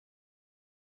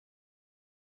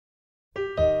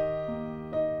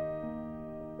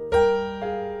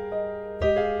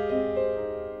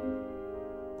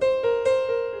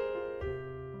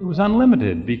was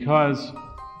unlimited because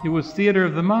it was theater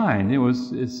of the mind. The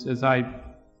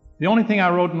only thing I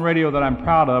wrote in radio that I'm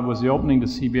proud of was the opening to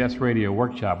CBS Radio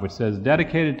Workshop, which says,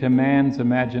 dedicated to man's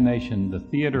imagination, the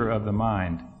theater of the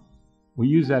mind. We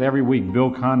use that every week. Bill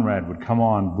Conrad would come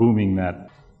on booming that.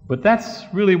 But that's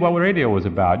really what radio was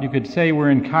about. You could say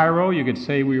we're in Cairo, you could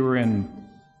say we were in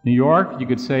New York, you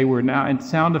could say we're now, and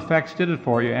sound effects did it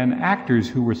for you, and actors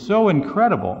who were so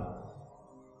incredible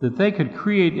that they could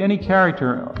create any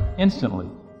character instantly.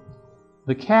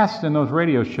 The cast in those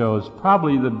radio shows,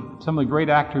 probably some of the great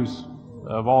actors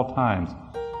of all times.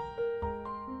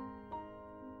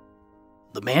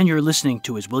 The man you're listening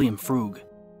to is William Froug.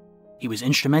 He was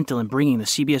instrumental in bringing the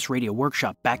CBS Radio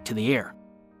Workshop back to the air.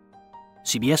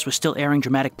 CBS was still airing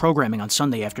dramatic programming on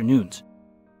Sunday afternoons.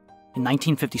 In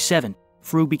 1957,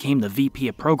 Froug became the VP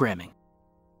of programming.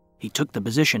 He took the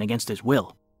position against his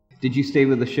will. Did you stay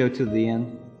with the show to the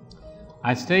end?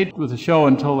 I stayed with the show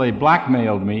until they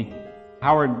blackmailed me.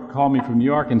 Howard called me from New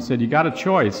York and said, you got a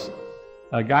choice.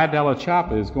 Guy Della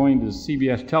Chapa is going to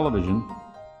CBS television.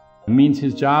 It means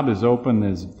his job is open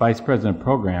as vice president of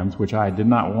programs, which I did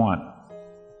not want.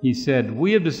 He said,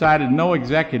 we have decided no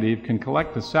executive can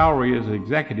collect a salary as an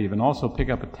executive and also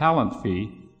pick up a talent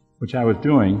fee, which I was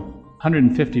doing,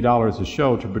 $150 a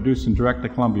show to produce and direct the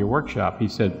Columbia Workshop. He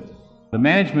said, the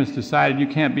management's decided you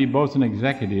can't be both an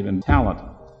executive and talent.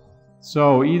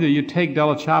 So either you take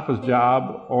Della Chapa's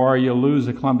job or you lose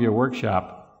the Columbia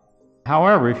Workshop.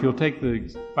 However, if you'll take the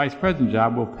vice president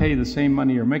job, we'll pay the same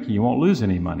money you're making. You won't lose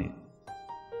any money.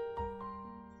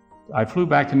 I flew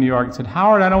back to New York and said,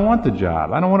 Howard, I don't want the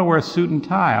job. I don't want to wear a suit and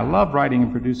tie. I love writing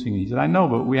and producing. He said, I know,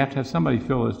 but we have to have somebody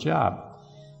fill this job.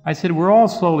 I said, we're all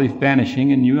slowly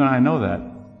vanishing, and you and I know that.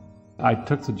 I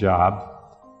took the job,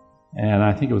 and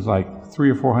I think it was like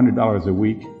 $300 or $400 a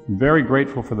week. Very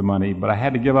grateful for the money, but I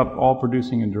had to give up all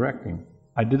producing and directing.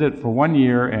 I did it for 1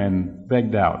 year and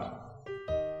begged out.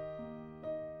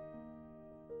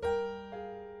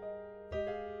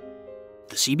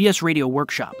 The CBS Radio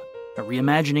Workshop, a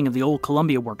reimagining of the old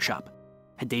Columbia Workshop,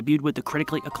 had debuted with the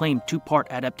critically acclaimed two-part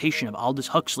adaptation of Aldous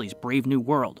Huxley's Brave New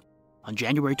World on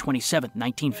January 27,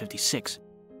 1956.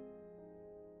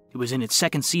 It was in its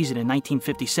second season in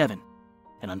 1957,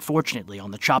 and unfortunately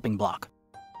on the chopping block.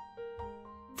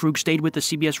 Froug stayed with the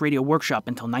CBS Radio Workshop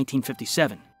until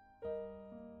 1957.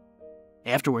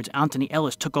 Afterwards, Anthony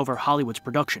Ellis took over Hollywood's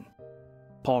production.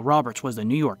 Paul Roberts was the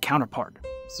New York counterpart.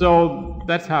 So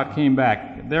that's how it came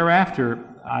back. Thereafter,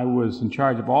 I was in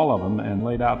charge of all of them and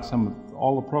laid out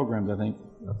all the programs, I think.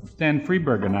 Stan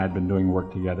Freberg and I had been doing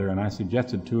work together, and I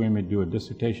suggested to him he'd do a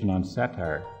dissertation on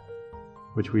satire,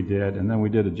 which we did. And then we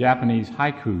did a Japanese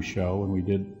haiku show, and we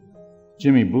did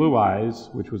Jimmy Blue Eyes,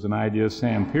 which was an idea of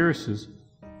Sam Pierce's.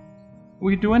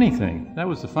 We could do anything. That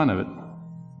was the fun of it.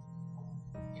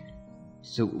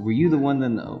 So were you the one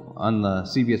then on the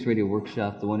CBS Radio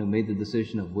Workshop, the one who made the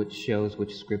decision of which shows,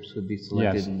 which scripts would be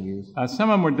selected and used? Some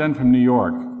of them were done from New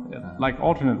York, like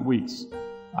alternate weeks.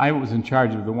 I was in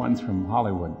charge of the ones from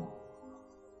Hollywood.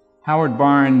 Howard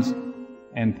Barnes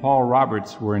and Paul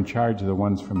Roberts were in charge of the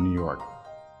ones from New York.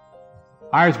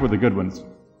 Ours were the good ones.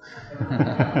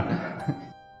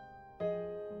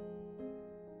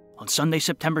 On Sunday,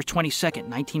 September 22,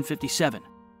 1957,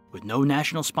 with no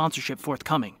national sponsorship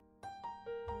forthcoming,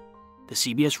 the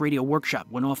CBS Radio Workshop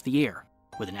went off the air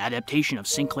with an adaptation of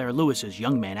Sinclair Lewis's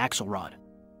Young Man Axelrod.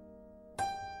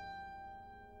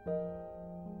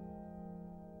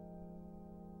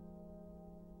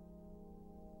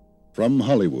 From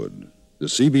Hollywood, the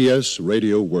CBS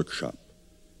Radio Workshop,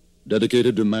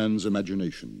 dedicated to man's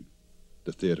imagination,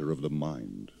 the theater of the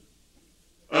mind.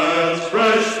 As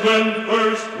freshmen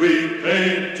first we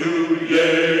came to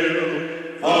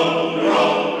Yale, roll,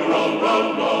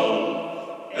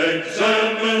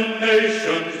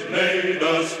 examinations made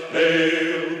us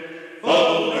pale.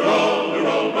 Roll,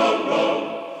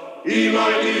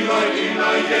 Eli, Yale, roll,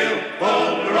 Eli, Yale,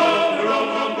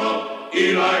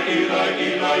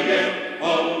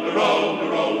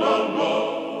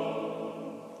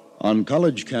 roll. On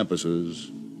college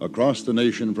campuses across the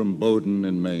nation, from Bowdoin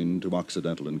in Maine to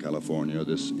Occidental in California,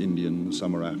 this Indian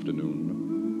summer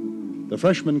afternoon, the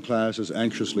freshman class is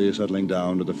anxiously settling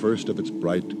down to the first of its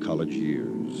bright college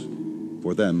years.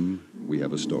 For them, we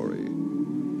have a story.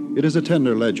 It is a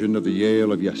tender legend of the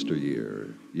Yale of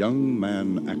yesteryear, Young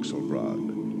Man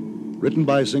Axelrod, written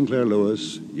by Sinclair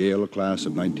Lewis, Yale class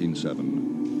of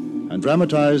 1907, and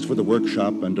dramatized for the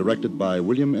Workshop and directed by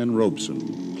William N.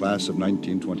 Robson, class of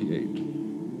 1928.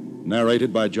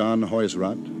 Narrated by John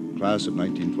Hoysradt, class of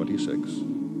 1926,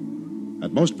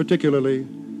 and most particularly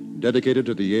dedicated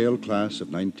to the Yale class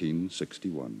of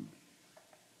 1961.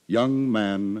 young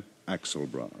man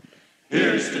Axelbrod.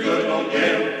 Here's to good old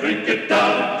Yale, drink it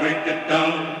down, drink it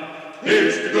down.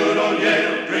 Here's to good old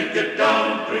Yale, drink it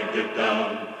down, drink it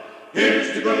down.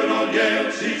 Here's to good old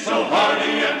Yale, she's so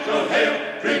hardy and so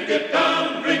hale. Drink it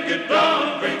down, drink it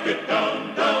down, drink it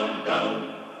down, down,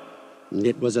 down.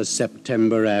 It was a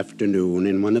September afternoon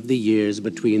in one of the years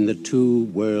between the two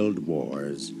world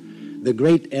wars. The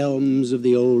great elms of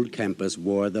the old campus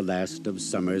wore the last of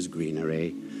summer's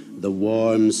greenery. The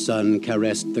warm sun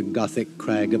caressed the Gothic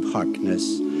crag of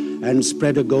Harkness and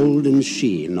spread a golden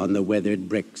sheen on the weathered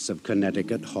bricks of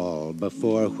Connecticut Hall,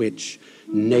 before which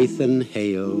Nathan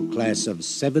Hale, class of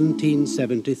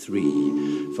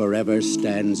 1773, forever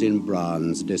stands in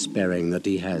bronze, despairing that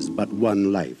he has but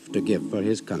one life to give for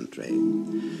his country.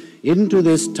 Into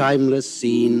this timeless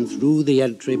scene, through the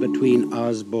entry between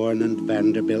Osborne and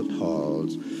Vanderbilt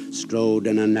halls, strode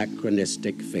an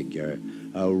anachronistic figure,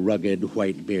 a rugged,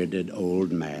 white-bearded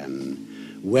old man.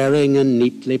 Wearing a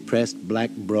neatly pressed black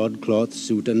broadcloth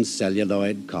suit and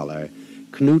celluloid collar,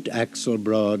 Knut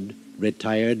Axelbrod,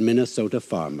 retired Minnesota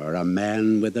farmer, a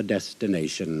man with a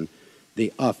destination,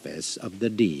 the office of the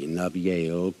dean of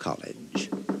Yale College.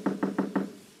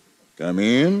 Come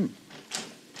in.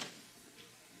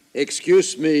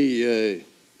 Excuse me,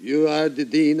 you are the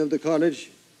dean of the college?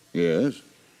 Yes.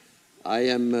 I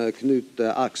am Knut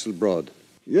Axelbrod.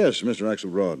 Yes, Mr.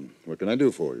 Axelbrod. What can I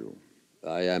do for you?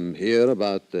 I am here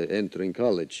about entering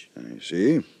college. I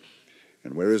see.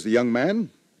 And where is the young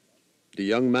man? The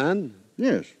young man?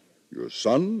 Yes. Your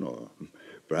son, or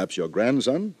perhaps your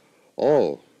grandson?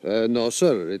 Oh, no,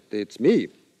 sir. It's me.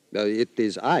 It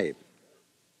is I.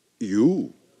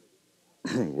 You?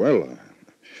 Well,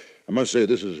 I must say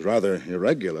this is rather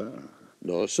irregular.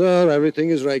 No, sir. Everything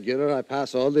is regular. I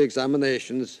pass all the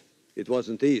examinations. It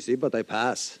wasn't easy, but I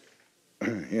pass.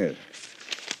 Yes.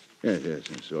 Yes.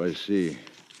 So I see.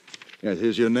 Yes,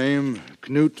 here's your name,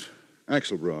 Knut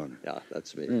Axelbrod. Yeah,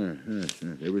 that's me. Yes.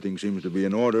 Everything seems to be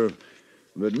in order.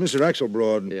 But, Mr.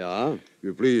 Axelbrod... Yeah?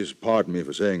 You please pardon me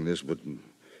for saying this, but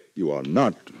you are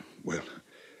not, well,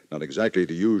 not exactly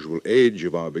the usual age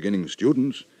of our beginning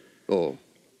students. Oh,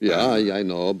 yeah, I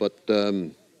know, but...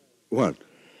 What?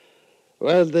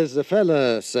 Well, there's a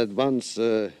fella said once,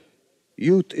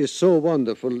 youth is so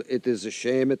wonderful, it is a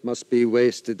shame it must be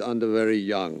wasted on the very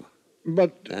young.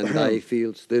 But... And I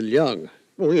feel still young.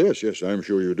 Oh, yes, I'm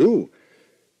sure you do.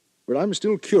 But I'm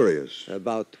still curious.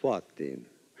 About what, Dean?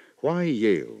 Why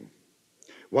Yale?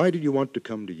 Why did you want to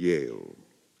come to Yale?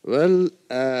 Well,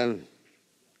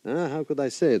 how could I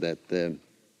say that?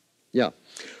 Yeah.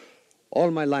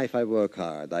 All my life I work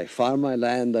hard. I farm my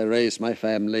land, I raise my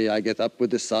family, I get up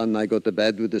with the sun, I go to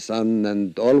bed with the sun,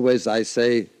 and always I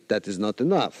say, that is not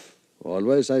enough.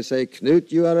 Always I say,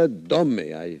 Knut, you are a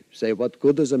dummy. I say, what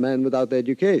good is a man without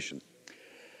education?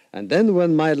 And then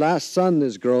when my last son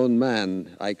is grown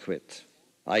man, I quit.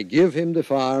 I give him the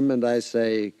farm and I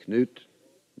say, Knut,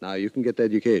 now you can get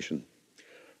education.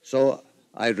 So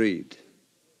I read.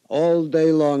 All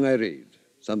day long I read,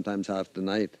 sometimes half the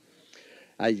night.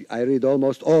 I read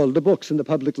almost all the books in the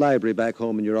public library back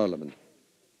home in Uralaman.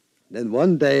 Then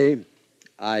one day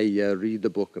I read a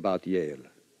book about Yale.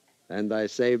 And I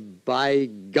say, by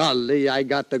golly, I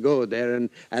got to go there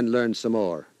and learn some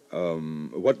more.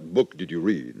 What book did you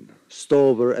read?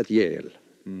 Stover at Yale.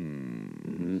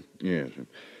 Yes.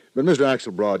 But, Mr.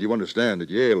 Axelbrod, you understand that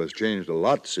Yale has changed a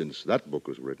lot since that book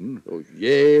was written. Oh,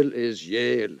 Yale is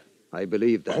Yale. I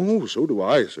believe that. Oh, so do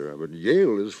I, sir. But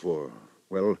Yale is for,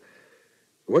 well,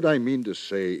 what I mean to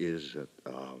say is that,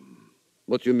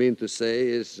 What you mean to say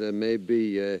is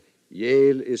maybe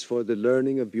Yale is for the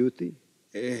learning of beauty?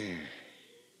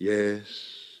 Yes.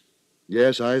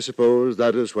 Yes, I suppose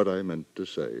that is what I meant to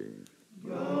say.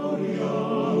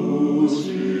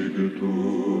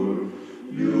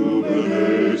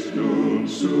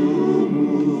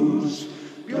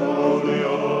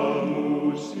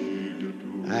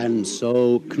 And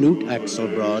so Knut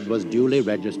Axelbrod was duly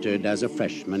registered as a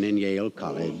freshman in Yale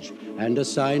College and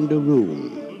assigned a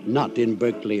room, not in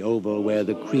Berkeley Oval where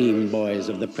the cream boys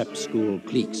of the prep school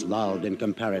cliques lolled in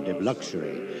comparative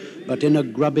luxury, but in a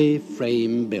grubby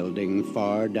frame building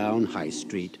far down High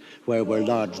Street where were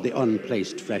lodged the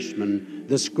unplaced freshmen,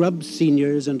 the scrub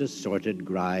seniors and assorted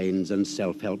grinds and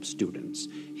self-help students.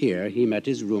 Here he met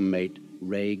his roommate,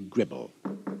 Ray Gribble.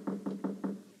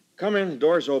 Come in,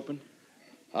 door's open.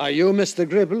 Are you Mr.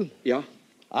 Gribble? Yeah?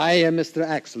 I am Mr.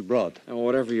 Axelbrod. And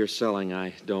whatever you're selling,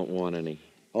 I don't want any.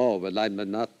 Oh, well, I'm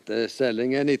not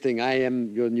selling anything. I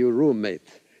am your new roommate.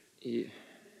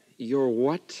 Your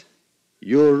what?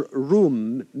 Your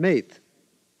roommate.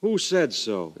 Who said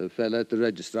so? The fella at the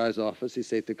registrar's office, he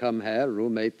said to come here,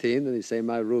 room 18, and he say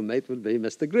my roommate will be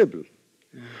Mr. Gribble.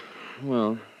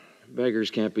 Well,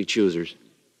 beggars can't be choosers.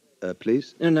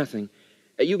 Please? Nothing.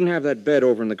 You can have that bed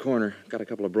over in the corner. Got a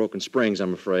couple of broken springs,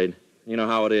 I'm afraid. You know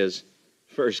how it is.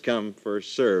 First come,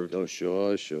 first served. Oh,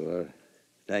 sure.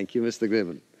 Thank you, Mr.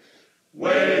 Gribble.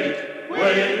 Wait,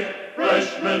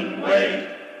 freshmen,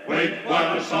 wait,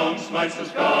 while the song smites the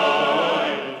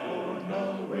sky.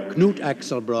 Knut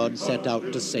Axelbrod set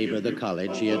out to savor the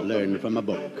college he had learned from a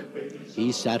book.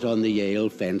 He sat on the Yale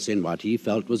fence in what he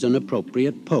felt was an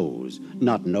appropriate pose,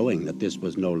 not knowing that this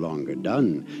was no longer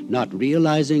done, not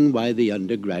realizing why the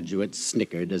undergraduates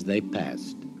snickered as they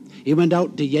passed. He went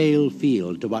out to Yale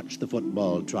Field to watch the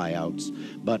football tryouts,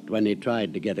 but when he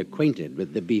tried to get acquainted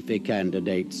with the beefy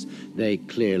candidates, they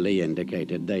clearly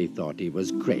indicated they thought he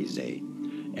was crazy.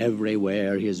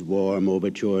 Everywhere his warm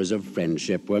overtures of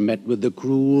friendship were met with the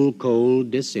cruel,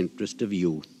 cold disinterest of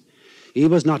youth. He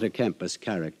was not a campus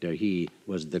character, he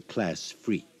was the class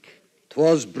freak.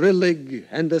 'Twas brillig,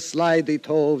 and the slithy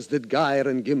toves did gyre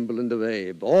and gimble in the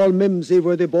wabe. All mimsy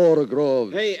were the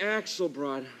borogroves. Hey,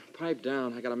 Axelbrod, pipe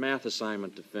down. I got a math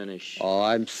assignment to finish. Oh,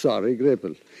 I'm sorry,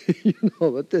 Gribble.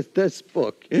 But this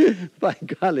book, by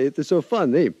golly, it is so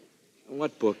funny.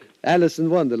 What book? Alice in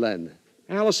Wonderland.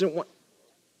 Alice in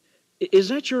Is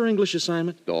that your English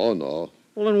assignment? Oh, no.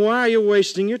 Well, then why are you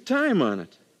wasting your time on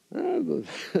it?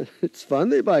 It's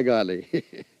funny, by golly.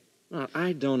 Well,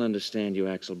 I don't understand you,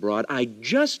 Axelbrod. I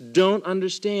just don't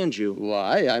understand you.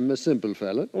 Why? I'm a simple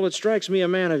fella. Well, it strikes me a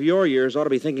man of your years ought to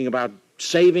be thinking about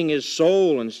saving his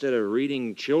soul instead of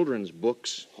reading children's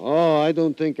books. Oh, I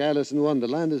don't think Alice in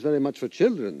Wonderland is very much for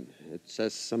children. It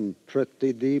says some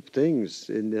pretty deep things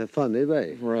in a funny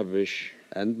way. Rubbish.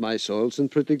 And my soul's in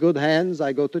pretty good hands.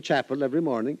 I go to chapel every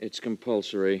morning. It's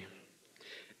compulsory.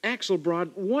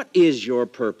 Axelbrod, what is your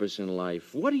purpose in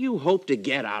life? What do you hope to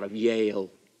get out of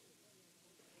Yale?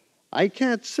 I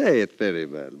can't say it very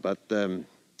well, but there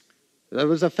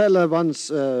was a fella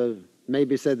once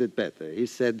maybe said it better. He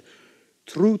said,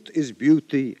 truth is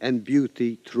beauty and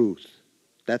beauty truth.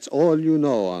 That's all you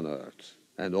know on earth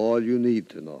and all you need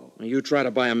to know. You try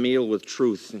to buy a meal with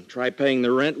truth and try paying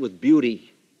the rent with beauty.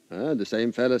 The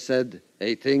same fella said,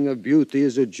 a thing of beauty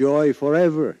is a joy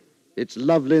forever. Its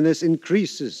loveliness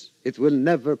increases. It will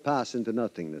never pass into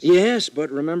nothingness. Yes,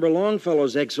 but remember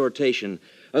Longfellow's exhortation.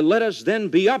 Let us then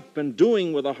be up and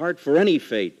doing with a heart for any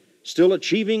fate. Still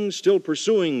achieving, still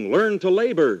pursuing, learn to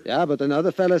labor. Yeah, but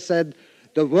another fella said,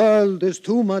 the world is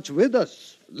too much with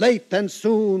us. Late and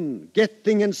soon,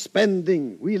 getting and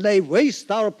spending, we lay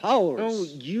waste our powers. Oh,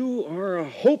 you are a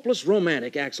hopeless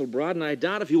romantic, Axelbrod, and I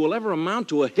doubt if you will ever amount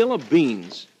to a hill of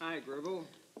beans. Hi, Gribble.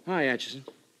 Hi, Atchison.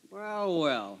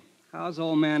 Well. How's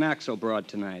old man Axelbrod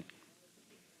tonight?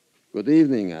 Good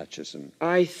evening, Atchison.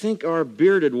 I think our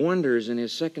bearded wonder's in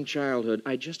his second childhood.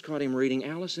 I just caught him reading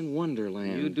Alice in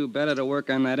Wonderland. You'd do better to work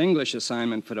on that English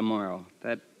assignment for tomorrow.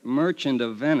 That Merchant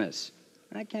of Venice.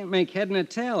 I can't make head nor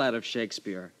tail out of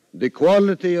Shakespeare. The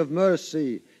quality of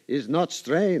mercy is not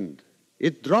strained.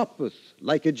 It droppeth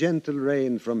like a gentle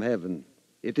rain from heaven.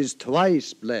 It is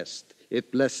twice blessed.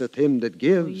 It blesseth him that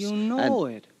gives. Well, you know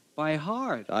it by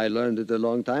heart. I learned it a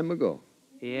long time ago.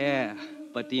 Yeah,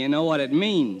 but do you know what it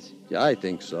means? Yeah, I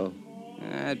think so.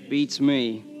 That beats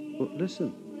me. Oh,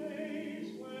 listen.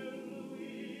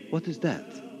 What is that?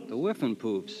 The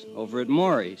Whiffenpoofs over at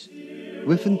Maury's.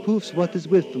 Whiffenpoofs? What is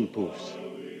Whiffenpoofs?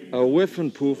 A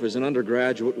Whiffenpoof is an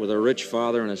undergraduate with a rich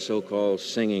father and a so-called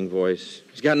singing voice.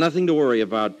 He's got nothing to worry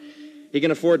about. He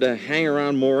can afford to hang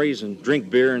around Maury's and drink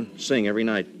beer and sing every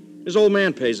night. His old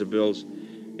man pays the bills.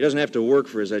 He doesn't have to work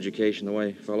for his education the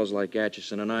way fellows like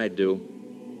Atchison and I do.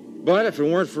 But if it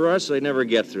weren't for us, they'd never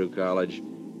get through college.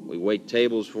 We wait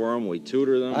tables for them, we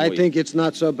tutor them. I think it's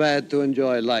not so bad to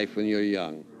enjoy life when you're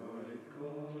young.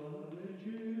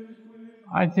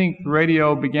 I think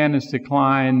radio began its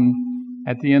decline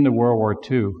at the end of World War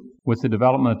II with the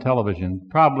development of television,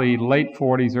 probably late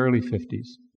 40s, early 50s.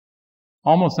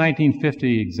 Almost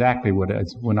 1950 exactly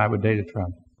when I would date it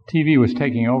from. TV was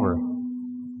taking over.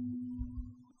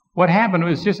 What happened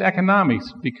was just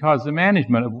economics, because the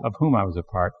management of whom I was a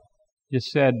part just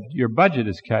said, your budget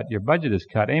is cut, your budget is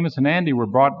cut. Amos and Andy were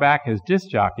brought back as disc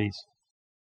jockeys.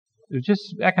 It was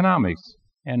just economics.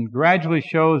 And gradually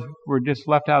shows were just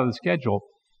left out of the schedule.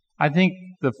 I think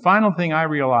the final thing I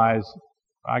realized,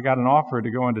 I got an offer to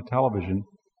go into television,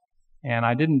 and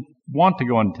I didn't want to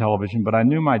go into television, but I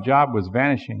knew my job was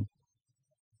vanishing.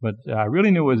 But I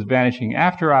really knew it was vanishing.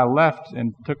 After I left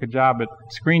and took a job at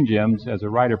Screen Gems as a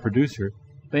writer-producer,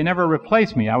 they never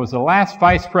replaced me. I was the last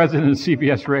vice president of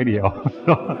CBS Radio.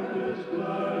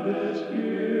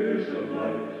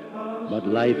 But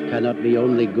life cannot be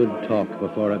only good talk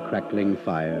before a crackling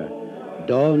fire.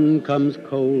 Dawn comes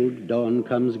cold, dawn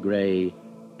comes gray,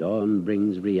 dawn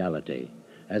brings reality.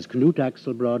 As Knut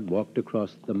Axelbrod walked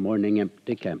across the morning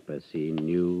empty campus, he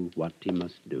knew what he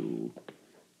must do.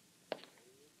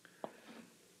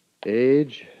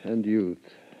 Age and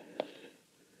youth,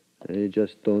 they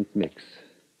just don't mix.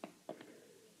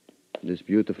 This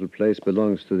beautiful place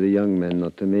belongs to the young men,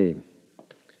 not to me.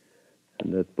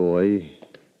 And that boy,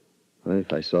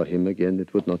 if I saw him again,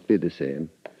 it would not be the same.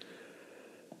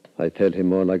 I tell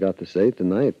him all I got to say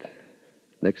tonight.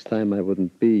 Next time I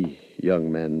wouldn't be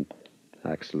young man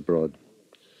Axelbrod.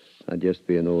 I'd just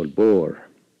be an old bore.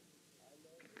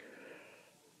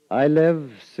 I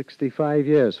live 65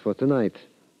 years for tonight.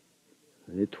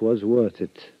 It was worth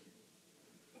it.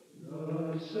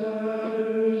 The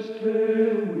saddest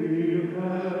tale we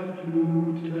have to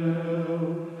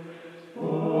tell.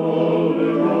 All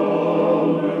the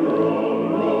roll,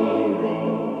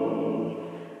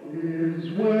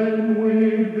 is when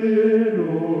we bid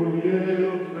old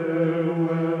Yale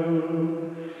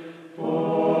farewell.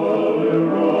 All the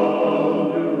roll.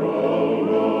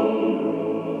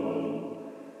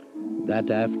 That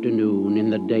afternoon, in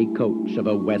the day coach of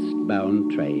a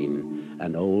westbound train,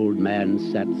 an old man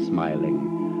sat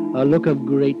smiling, a look of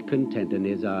great content in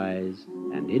his eyes,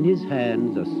 and in his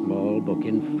hands a small book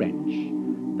in French,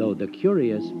 though the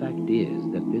curious fact is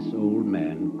that this old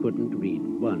man couldn't read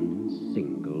one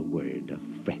single word of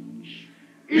French.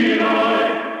 Eli,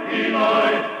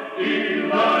 Eli,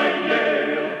 Eli,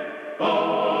 Yale,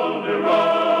 on the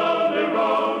roll,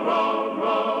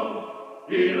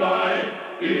 Eli,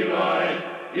 Eli,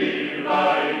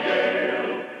 Eli,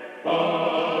 Yale,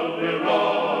 on the roll.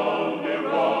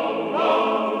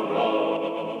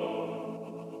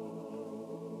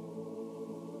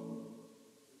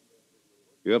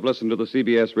 You have listened to the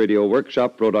CBS Radio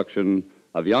Workshop production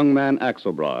of Young Man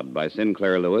Axelbrod by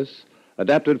Sinclair Lewis,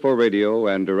 adapted for radio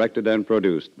and directed and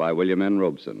produced by William N.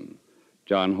 Robson.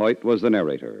 John Hoyt was the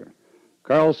narrator.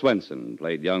 Carl Swenson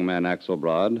played Young Man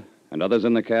Axelbrod, and others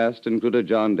in the cast included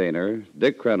John Daner,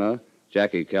 Dick Crenna,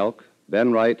 Jackie Kelk,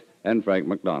 Ben Wright, and Frank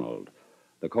McDonald.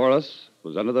 The chorus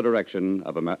was under the direction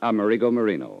of Amerigo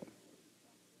Marino.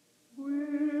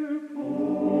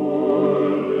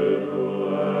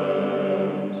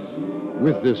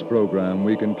 With this program,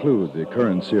 we conclude the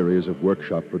current series of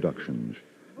workshop productions.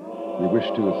 We wish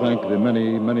to thank the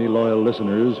many, many loyal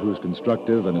listeners whose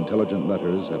constructive and intelligent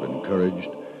letters have encouraged,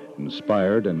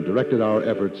 inspired, and directed our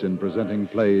efforts in presenting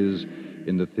plays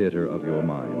in the theater of your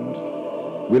mind.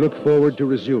 We look forward to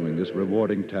resuming this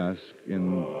rewarding task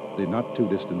in the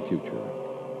not-too-distant future.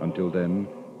 Until then,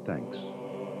 thanks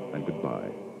and goodbye.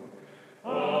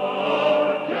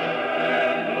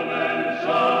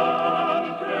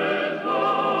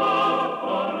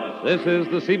 This is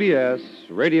the CBS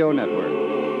Radio Network.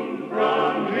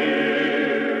 From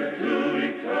here to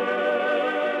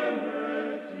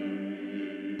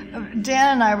eternity. Dan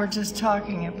and I were just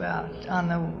talking about, a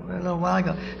little while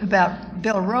ago, about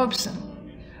Bill Robson,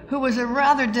 who was a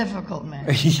rather difficult man.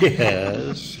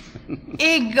 Yes.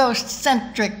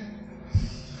 Egocentric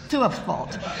to a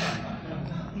fault.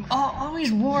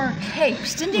 Always wore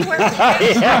capes. Didn't he wear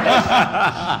capes?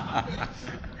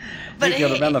 But he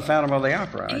could have been the Phantom of the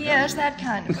Opera. Yes, that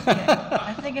kind of cape.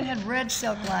 I think it had red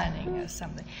silk lining or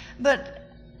something. But,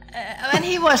 and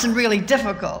he wasn't really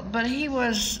difficult, but he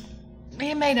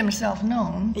made himself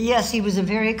known. Yes, he was a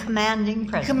very commanding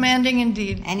president. Commanding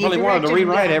indeed. And he wanted to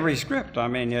rewrite every script. I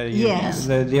mean, yes.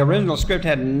 The original script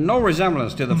had no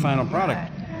resemblance to the final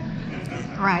product.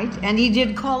 Right, and he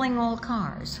did Calling All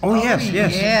Cars. Oh, yes.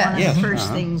 Yeah. One of the first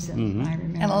things that I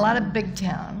remember. And a lot of Big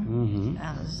Town.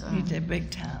 He did Big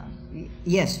Town.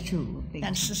 Yes, true.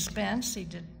 And Suspense, he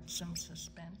did some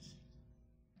Suspense.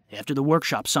 After the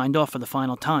workshop signed off for the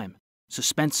final time,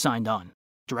 Suspense signed on,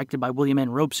 directed by William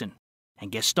N. Robson,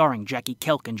 and guest starring Jackie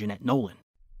Kelk and Jeanette Nolan.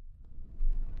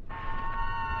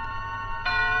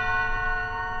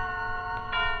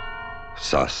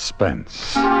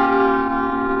 Suspense.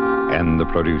 And the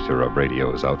producer of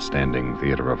radio's outstanding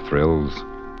theater of thrills,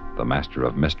 the master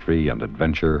of mystery and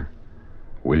adventure,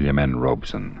 William N.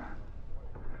 Robson.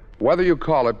 Whether you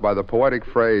call it by the poetic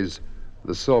phrase,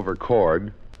 the silver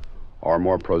cord, or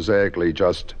more prosaically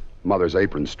just mother's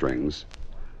apron strings,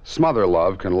 smother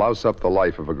love can louse up the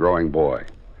life of a growing boy.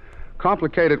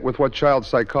 Complicate it with what child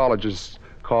psychologists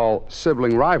call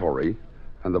sibling rivalry,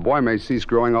 and the boy may cease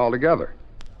growing altogether,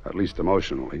 at least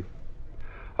emotionally.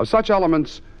 Of such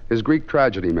elements is Greek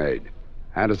tragedy made,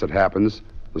 and as it happens,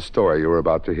 the story you are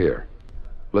about to hear.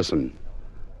 Listen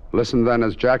then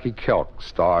as Jackie Kelk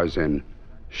stars in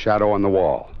Shadow on the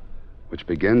Wall, which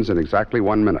begins in exactly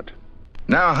 1 minute.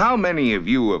 Now, how many of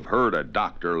you have heard a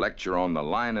doctor lecture on the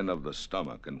lining of the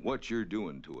stomach and what you're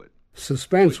doing to it?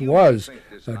 Suspense was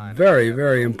a very,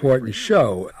 very important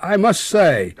show. I must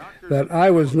say that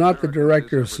I was not the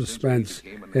director of Suspense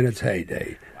in its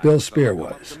heyday. Bill Spear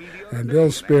was. And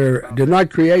Bill Spear did not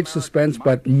create Suspense,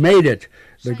 but made it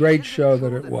the great show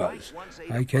that it was.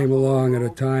 I came along at a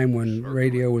time when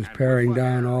radio was paring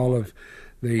down all of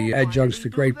the adjuncts to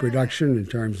great production in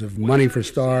terms of money for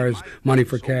stars, money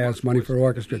for cast, money for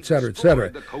orchestra, et cetera, et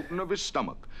cetera. The coating of his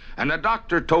stomach. And the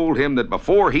doctor told him that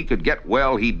before he could get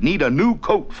well, he'd need a new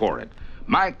coat for it.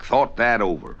 Mike thought that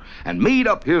over and made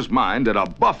up his mind that a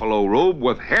buffalo robe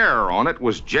with hair on it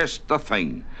was just the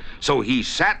thing. So he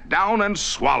sat down and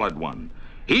swallowed one.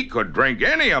 He could drink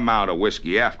any amount of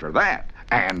whiskey after that,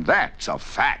 and that's a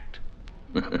fact.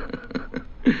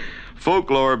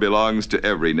 Folklore belongs to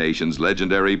every nation's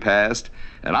legendary past,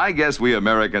 and I guess we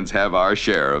Americans have our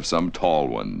share of some tall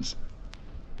ones.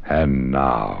 And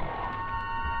now,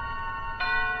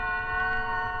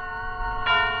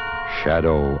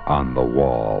 Shadow on the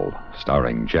Wall,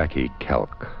 starring Jackie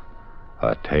Kelk.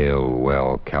 A tale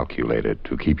well calculated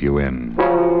to keep you in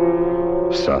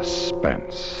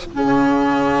suspense.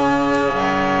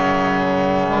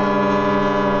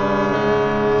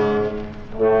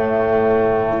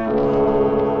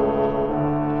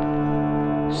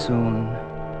 Soon,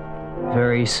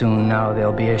 very soon now,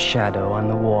 there'll be a shadow on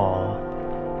the wall.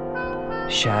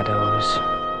 Shadows.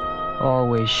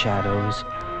 Always shadows.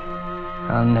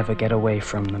 I'll never get away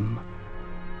from them.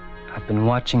 I've been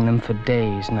watching them for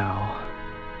days now.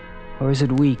 Or is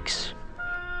it weeks?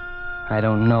 I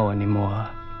don't know anymore.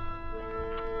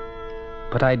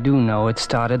 But I do know it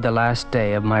started the last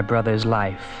day of my brother's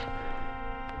life.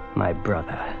 My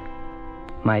brother.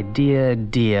 My dear,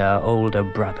 dear older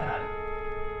brother.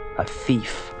 A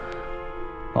thief.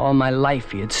 All my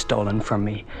life he had stolen from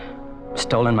me.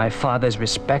 Stolen my father's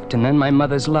respect and then my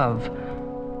mother's love.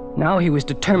 Now he was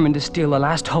determined to steal the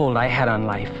last hold I had on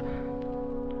life.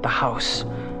 The house.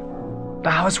 The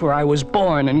house where I was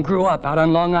born and grew up out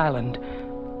on Long Island.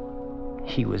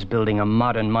 He was building a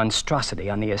modern monstrosity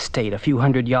on the estate a few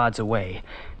hundred yards away.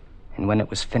 And when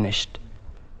it was finished,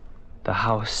 the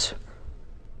house,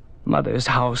 Mother's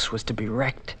house, was to be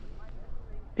wrecked.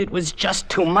 It was just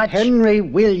too much. Henry,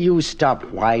 will you stop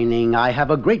whining? I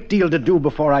have a great deal to do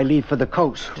before I leave for the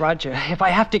coast. Roger, if I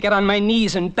have to get on my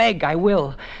knees and beg, I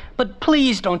will. But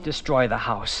please don't destroy the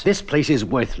house. This place is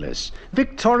worthless.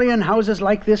 Victorian houses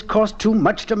like this cost too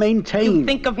much to maintain. You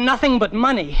think of nothing but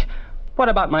money. What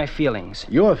about my feelings?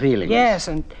 Your feelings? Yes,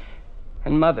 and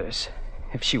Mother's,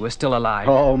 if she was still alive.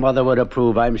 Oh, Mother would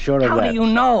approve, I'm sure of that. How do you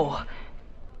know?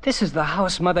 This is the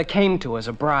house Mother came to as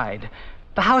a bride.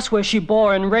 The house where she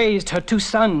bore and raised her 2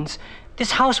 sons.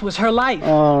 This house was her life.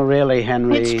 Oh, really,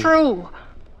 Henry? It's true.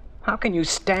 How can you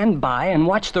stand by and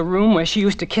watch the room where she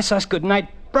used to kiss us goodnight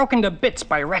broken to bits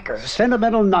by wreckers?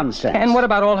 Sentimental nonsense. And what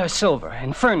about all her silver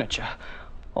and furniture?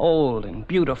 Old and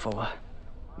beautiful.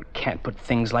 You can't put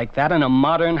things like that in a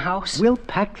modern house. We'll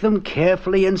pack them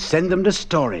carefully and send them to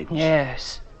storage.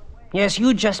 Yes. Yes,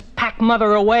 you just pack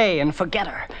Mother away and forget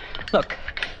her.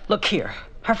 Look here.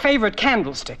 Her favorite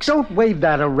candlesticks. Don't wave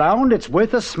that around. It's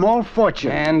worth a small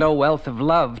fortune. And a wealth of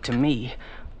love to me.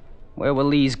 Where will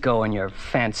these go in your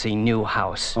fancy new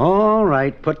house? All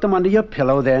right. Put them under your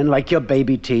pillow then, like your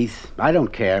baby teeth. I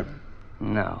don't care.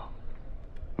 No.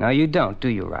 No, you don't, do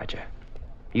you, Roger?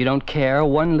 You don't care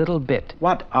one little bit.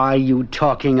 What are you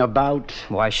talking about?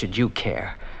 Why should you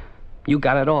care? You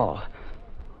got it all.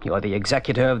 You're the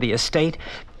executor of the estate.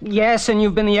 Yes, and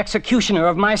you've been the executioner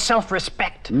of my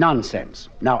self-respect. Nonsense.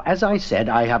 Now, as I said,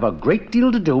 I have a great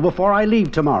deal to do before I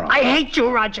leave tomorrow. I hate you,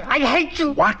 Roger. I hate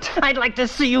you. What? I'd like to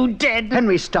see you dead.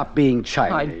 Henry, stop being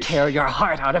childish. I'd tear your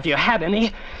heart out if you had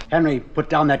any. Henry,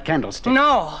 put down that candlestick.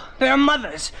 No, they're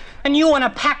Mother's. And you want to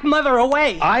pack Mother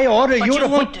away. I order you to But you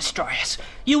won't destroy us.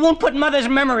 You won't put Mother's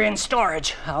memory in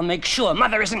storage. I'll make sure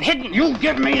Mother isn't hidden. You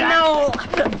give me that. No.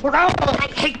 I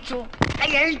hate you. I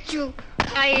hate you.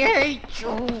 I hate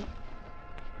you.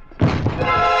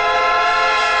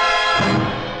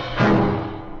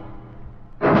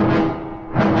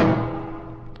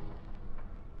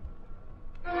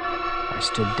 I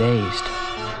stood dazed.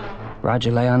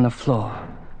 Roger lay on the floor,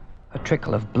 a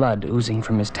trickle of blood oozing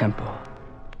from his temple.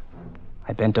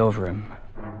 I bent over him.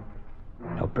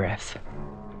 No breath.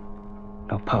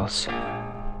 No pulse.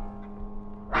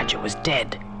 Roger was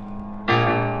dead.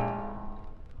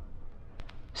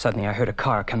 Suddenly, I heard a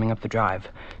car coming up the drive.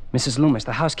 Mrs. Loomis,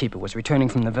 the housekeeper, was returning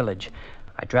from the village.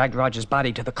 I dragged Roger's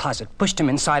body to the closet, pushed him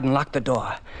inside, and locked the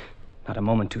door. Not a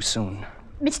moment too soon.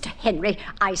 Mr. Henry,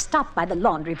 I stopped by the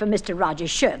laundry for Mr. Rogers'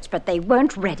 shirts, but they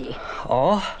weren't ready.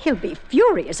 Oh? He'll be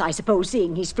furious, I suppose,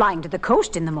 seeing he's flying to the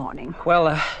coast in the morning.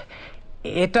 Well,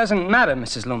 it doesn't matter,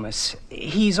 Mrs. Loomis.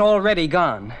 He's already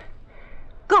gone.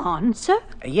 Gone, sir?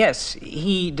 Yes,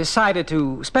 he decided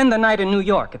to spend the night in New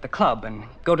York at the club and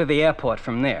go to the airport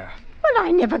from there. Well,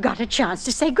 I never got a chance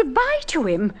to say goodbye to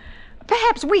him.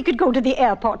 Perhaps we could go to the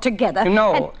airport together.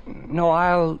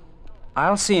 No,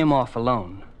 I'll see him off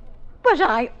alone. But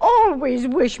I always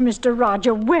wish Mr.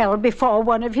 Roger well before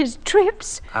one of his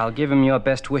trips. I'll give him your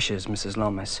best wishes, Mrs.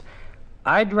 Loomis.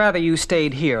 I'd rather you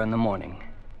stayed here in the morning.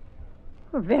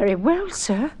 Very well,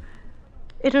 sir.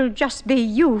 It'll just be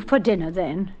you for dinner,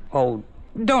 then. Oh,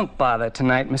 don't bother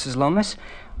tonight, Mrs. Loomis.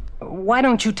 Why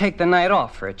don't you take the night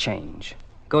off for a change?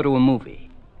 Go to a movie.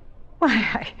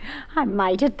 Why, I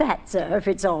might at that, sir, if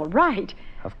it's all right.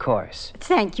 Of course.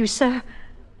 Thank you, sir.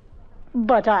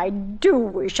 But I do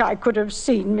wish I could have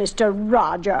seen Mr.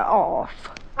 Roger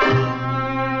off.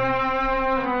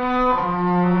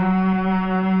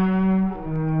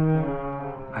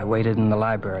 I waited in the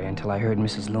library until I heard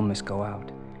Mrs. Loomis go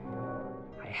out.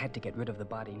 I had to get rid of the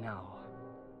body now.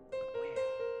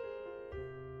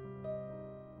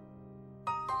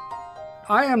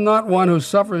 I am not one who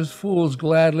suffers fools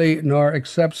gladly nor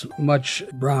accepts much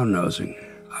brown-nosing.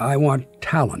 I want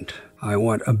talent. I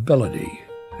want ability.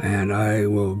 And I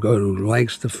will go to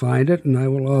lengths to find it, and I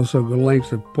will also go to lengths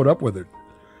to put up with it,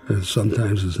 as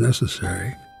sometimes is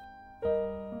necessary.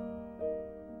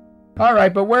 All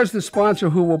right, but where's the sponsor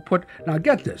who will put... Now,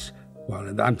 get this.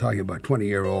 Well, I'm talking about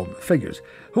 20-year-old figures.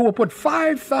 Who will put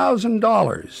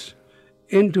 $5,000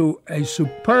 into a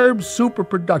superb super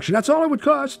production. That's all it would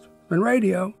cost in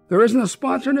radio. There isn't a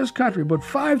sponsor in this country but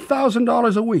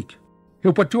 $5,000 a week.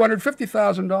 He'll put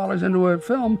 $250,000 into a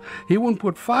film. He won't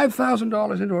put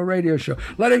 $5,000 into a radio show.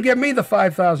 Let him give me the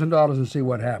 $5,000 and see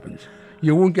what happens.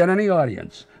 You won't get any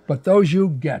audience, but those you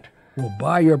get will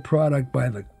buy your product by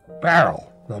the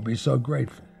barrel. They'll be so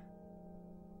grateful.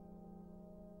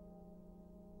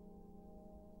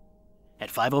 At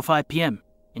 5:05 p.m.,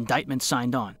 Indictment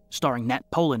signed on, starring Nat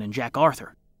Polen and Jack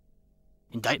Arthur.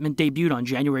 Indictment debuted on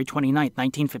January 29,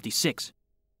 1956.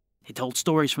 It told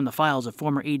stories from the files of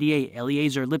former ADA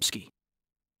Eleazar Lipsky.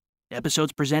 The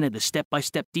episodes presented the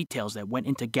step-by-step details that went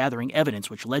into gathering evidence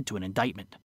which led to an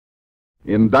indictment.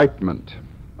 Indictment,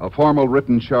 a formal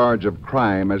written charge of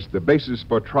crime as the basis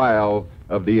for trial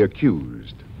of the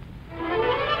accused.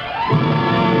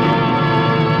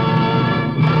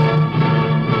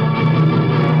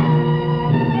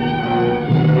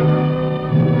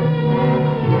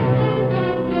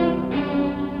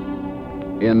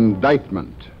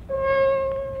 Indictment.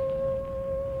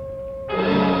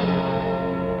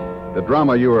 The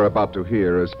drama you are about to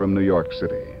hear is from New York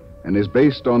City and is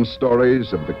based on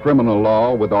stories of the criminal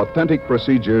law with authentic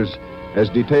procedures as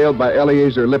detailed by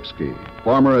Eleazar Lipsky,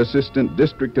 former Assistant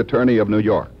District Attorney of New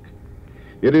York.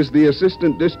 It is the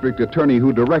Assistant District Attorney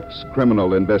who directs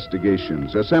criminal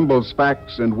investigations, assembles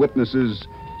facts and witnesses,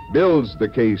 builds the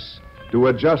case to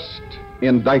a just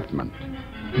indictment.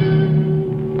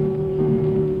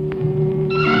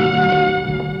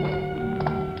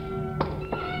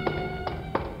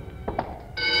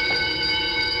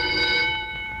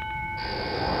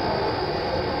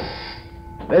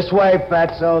 This way,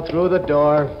 Fatso, through the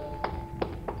door.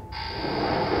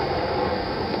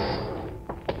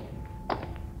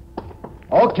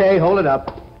 Okay, hold it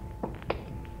up.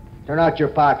 Turn out your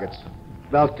pockets.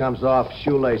 Belt comes off,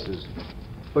 shoelaces.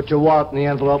 Put your wallet in the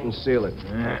envelope and seal it.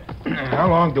 How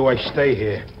long do I stay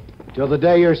here? Till the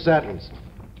day you're sentenced.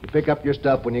 You pick up your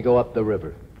stuff when you go up the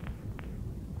river.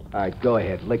 All right, go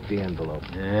ahead. Lick the envelope.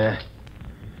 Yeah.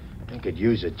 I could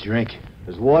use a drink.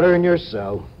 There's water in your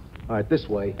cell. All right, this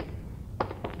way.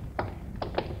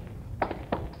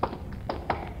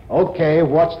 Okay,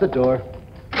 watch the door.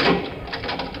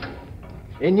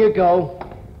 In you go.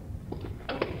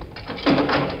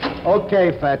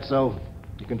 Okay, Fatso.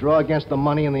 You can draw against the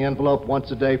money in the envelope once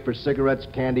a day for cigarettes,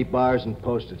 candy bars, and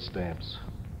postage stamps.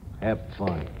 Have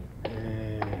fun.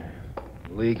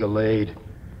 Legal aid.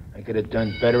 I could have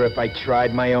done better if I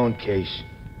tried my own case.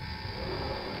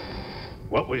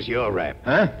 What was your rap?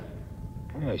 Huh?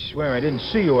 I swear I didn't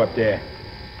see you up there.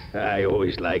 I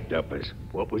always liked uppers.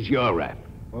 What was your rap?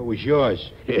 What was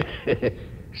yours?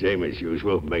 Same as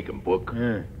usual, make 'em book.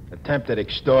 Attempted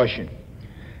extortion.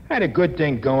 I had a good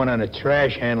thing going on a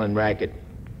trash handling racket.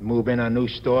 Move in on new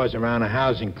stores around the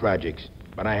housing projects.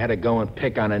 But I had to go and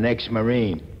pick on an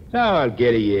ex-Marine. So I'll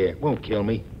get a year. Won't kill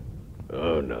me.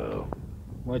 Oh, no.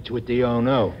 What's with the oh,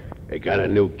 no? They got a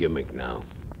new gimmick now.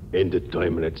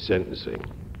 Indeterminate sentencing.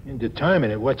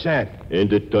 Indeterminate? What's that?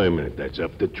 Indeterminate. That's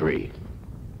up to 3.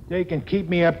 They can keep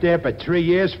me up there for 3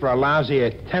 years for a lousy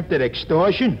attempted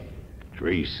extortion?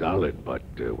 3 solid, but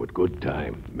with good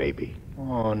time, maybe.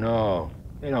 Oh, no.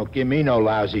 They don't give me no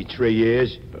lousy 3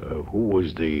 years. Who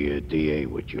was the DA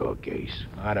with your case?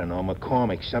 I don't know,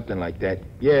 McCormick, something like that.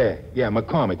 Yeah,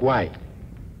 McCormick. Why?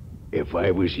 If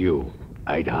I was you,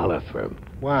 I'd holler for him.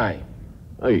 Why?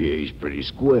 I hear he's pretty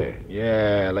square.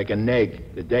 Yeah, like a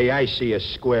neg. The day I see a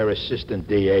square assistant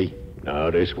DA.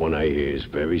 Now, this one I hear is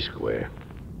very square.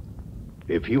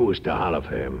 If you was to holler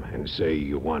for him and say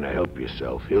you want to help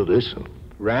yourself, he'll listen.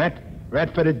 Rat?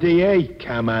 Rat for the DA?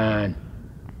 Come on.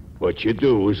 What you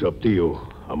do is up to you.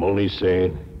 I'm only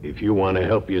saying, if you want to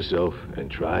help yourself and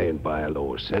try and buy a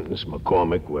lower sentence,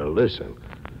 McCormick, well, listen.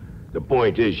 The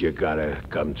point is you gotta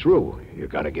come through. You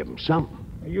gotta give him something.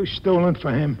 Are you stolen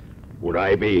for him? Would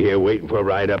I be here waiting for a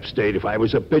ride upstate if I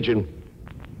was a pigeon?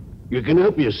 You can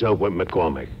help yourself with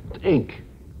McCormick. Think.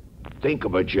 Think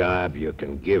of a job you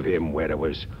can give him where there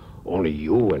was only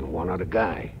you and one other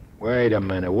guy. Wait a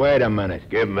minute.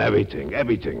 Give him everything.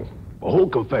 A whole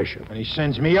confession. And he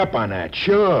sends me up on that,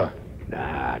 sure.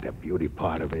 Nah, the beauty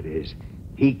part of it is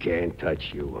he can't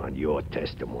touch you on your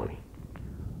testimony.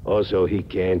 Also, he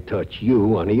can't touch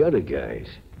you on the other guys.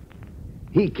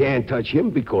 He can't touch him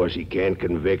because he can't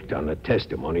convict on the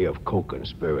testimony of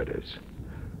co-conspirators.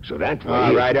 So that way...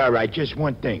 All right. Just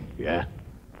one thing. Yeah?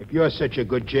 If you're such a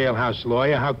good jailhouse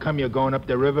lawyer, how come you're going up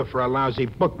the river for a lousy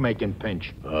bookmaking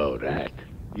pinch? Oh, that.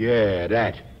 Yeah,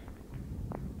 that.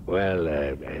 Well,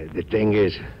 the thing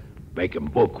is, making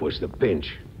book was the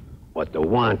pinch. What the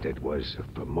wanted was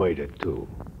for murder, too.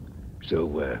 So,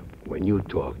 when you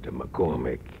talk to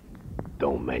McCormick,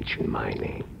 don't mention my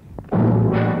name.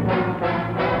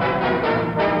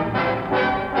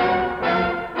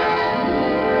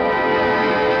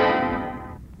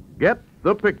 Get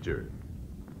the picture.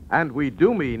 And we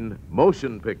do mean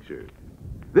motion picture.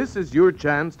 This is your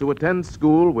chance to attend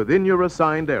school within your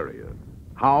assigned area.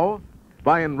 How?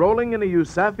 By enrolling in a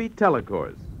USAFE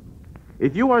telecourse.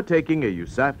 If you are taking a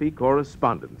USAFE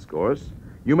correspondence course,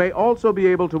 you may also be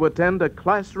able to attend a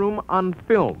classroom on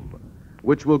film,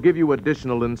 which will give you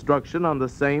additional instruction on the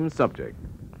same subject.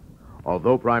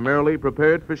 Although primarily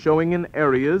prepared for showing in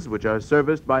areas which are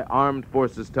serviced by Armed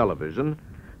Forces Television,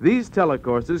 these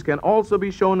telecourses can also be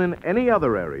shown in any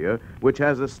other area which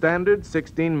has a standard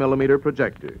 16mm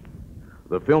projector.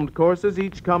 The filmed courses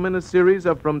each come in a series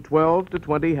of from 12 to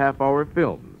 20 half-hour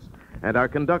films and are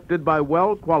conducted by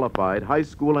well-qualified high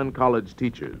school and college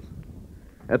teachers.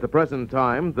 At the present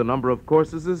time, the number of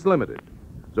courses is limited.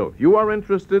 So if you are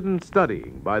interested in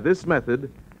studying by this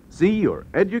method, see your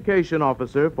education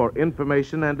officer for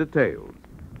information and details.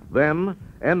 Then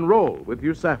enroll with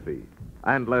USAFE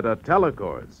and let a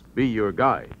telecourse be your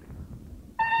guide.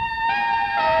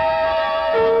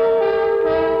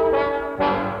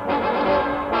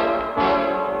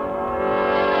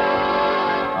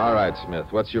 All right, Smith,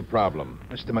 what's your problem?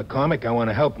 Mr. McCormick, I want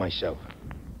to help myself.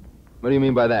 What do you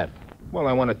mean by that? Well,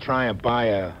 I want to try and buy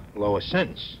a lower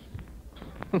sentence.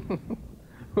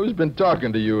 Who's been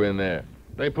talking to you in there?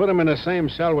 They put him in the same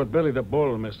cell with Billy the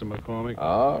Bull, Mr. McCormick.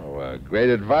 Oh, great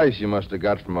advice you must have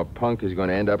got from a punk who's going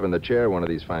to end up in the chair one of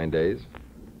these fine days.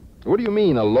 What do you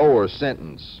mean, a lower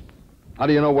sentence? How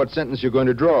do you know what sentence you're going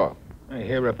to draw? I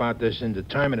hear about this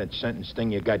indeterminate sentence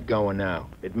thing you got going now.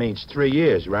 It means 3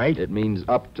 years, right? It means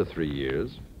up to 3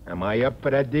 years. Am I up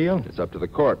for that deal? It's up to the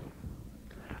court.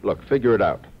 Look, figure it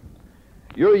out.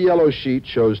 Your yellow sheet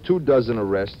shows 24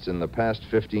 arrests in the past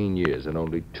 15 years and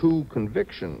only 2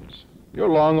 convictions. You're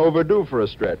long overdue for a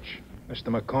stretch. Mr.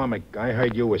 McCormick, I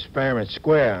heard you was fair and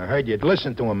square. I heard you'd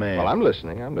listen to a man. Well, I'm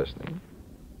listening.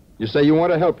 You say you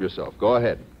want to help yourself. Go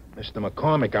ahead. Mr.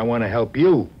 McCormick, I want to help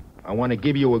you. I want to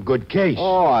give you a good case.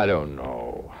 Oh, I don't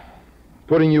know.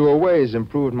 Putting you away has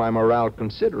improved my morale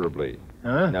considerably.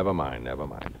 Huh? Never mind.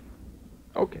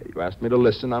 Okay, you asked me to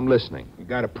listen. I'm listening. You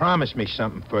got to promise me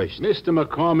something first. Mr.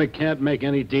 McCormick can't make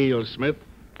any deals, Smith.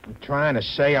 I'm trying to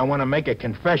say I want to make a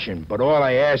confession, but all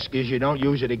I ask is you don't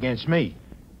use it against me.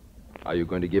 Are you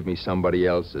going to give me somebody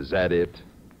else? Is that it?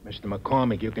 Mr.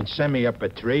 McCormick, you can send me up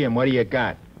at 3, and what do you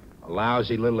got? A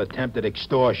lousy little attempt at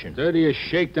extortion. Dirtiest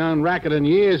shakedown racket in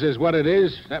years is what it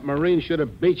is. That Marine should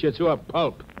have beat you to a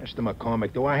pulp. Mr.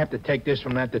 McCormick, do I have to take this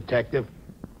from that detective?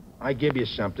 I give you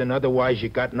something, otherwise you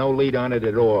got no lead on it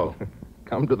at all.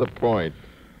 Come to the point.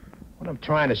 What I'm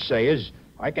trying to say is,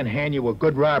 I can hand you a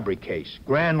good robbery case.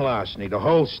 Grand larceny, the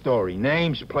whole story.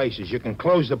 Names, places. You can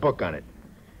close the book on it.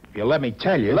 If you let me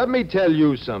tell you... Let me tell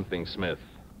you something, Smith.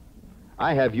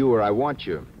 I have you where I want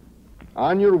you.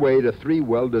 On your way to 3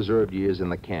 well-deserved years in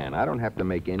the can. I don't have to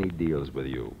make any deals with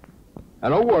you.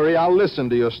 And don't worry, I'll listen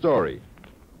to your story.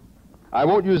 I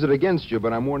won't use it against you,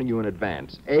 but I'm warning you in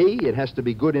advance. A, it has to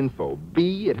be good info.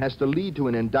 B, it has to lead to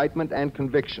an indictment and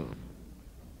conviction.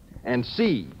 And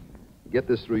C, get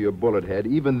this through your bullet head,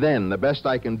 even then, the best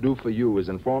I can do for you is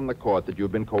inform the court that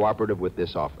you've been cooperative with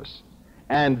this office.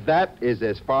 And that is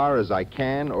as far as I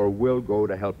can or will go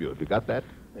to help you. Have you got that?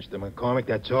 Mr. McCormick,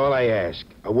 that's all I ask.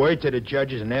 A word to the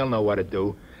judges and they'll know what to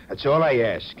do. That's all I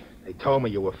ask. They told me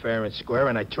you were fair and square,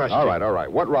 and I trust you. All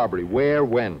right. What robbery? Where?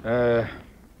 When?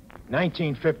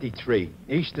 1953,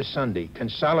 Easter Sunday,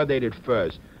 Consolidated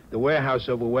Furs, the warehouse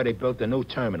over where they built the new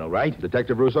terminal, right?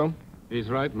 Detective Russo? He's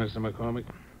right, Mr. McCormick.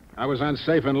 I was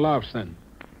unsafe in lofts then.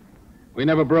 We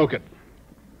never broke it.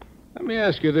 Let me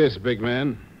ask you this, big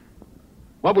man.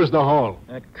 What was the haul?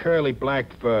 That curly black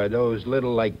fur, those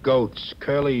little, like, goats.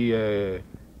 Curly,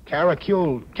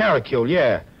 caracule,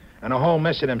 yeah. And a whole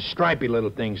mess of them stripy little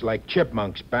things like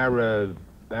chipmunks, Baranducci?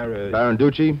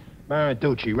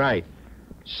 Baranducci, right.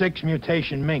 6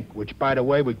 mutation mink, which, by the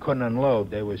way, we couldn't unload.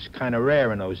 They was kind of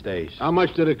rare in those days. How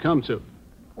much did it come to?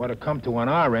 What it come to on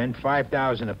our end,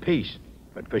 $5,000 apiece.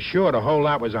 But for sure, the whole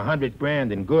lot was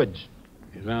 $100,000 in goods.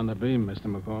 He's on the beam, Mr.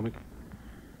 McCormick.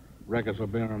 Records will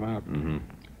bear him out. Mm-hmm.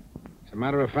 As a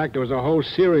matter of fact, there was a whole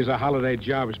series of holiday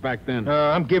jobs back then.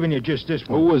 I'm giving you just this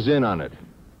one. Who was in on it?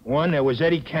 One, there was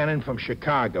Eddie Cannon from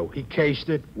Chicago. He cased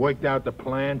it, worked out the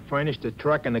plan, furnished the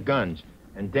truck and the guns.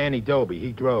 And Danny Doby,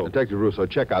 he drove. Detective Russo,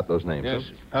 check out those names. Yes.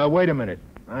 Wait a minute.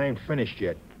 I ain't finished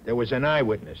yet. There was an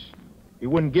eyewitness. He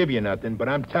wouldn't give you nothing, but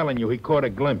I'm telling you, he caught a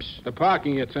glimpse. The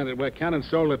parking attendant where Cannon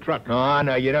sold the truck.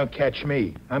 No, you don't catch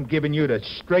me. I'm giving you the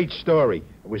straight story.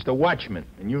 It was the watchman,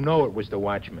 and you know it was the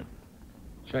watchman.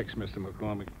 Checks, Mr.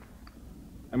 McCormick.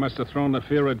 I must have thrown the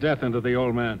fear of death into the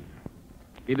old man.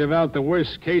 He developed the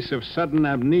worst case of sudden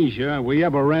amnesia we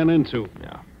ever ran into.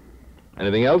 Yeah.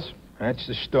 Anything else? That's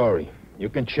the story. You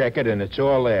can check it, and it's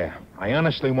all there. I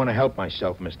honestly want to help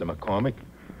myself, Mr. McCormick.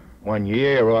 1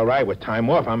 year, all right, with time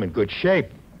off, I'm in good shape.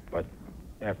 But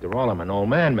after all, I'm an old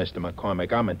man, Mr.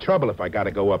 McCormick. I'm in trouble if I got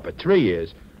to go up for 3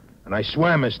 years. And I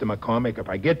swear, Mr. McCormick, if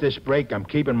I get this break, I'm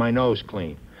keeping my nose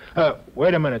clean.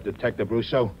 Wait a minute, Detective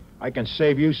Russo. I can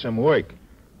save you some work.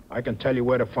 I can tell you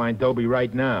where to find Doby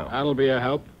right now. That'll be a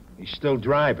help. He's still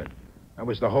driving. That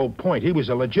was the whole point. He was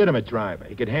a legitimate driver.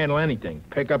 He could handle anything.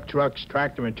 Pickup trucks,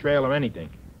 tractor and trailer,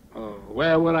 anything.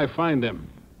 Where would I find him?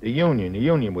 The Union. The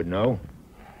Union would know.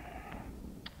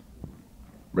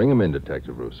 Bring him in,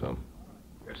 Detective Russo.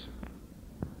 Yes, sir.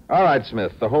 All right,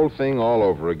 Smith. The whole thing all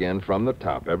over again from the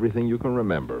top. Everything you can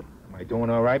remember. Am I doing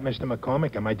all right, Mr.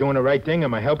 McCormick? Am I doing the right thing?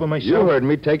 Am I helping myself? You heard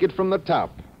me. Take it from the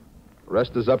top. The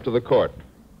rest is up to the court.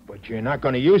 But you're not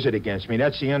going to use it against me.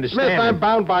 That's the understanding. Smith, I'm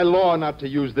bound by law not to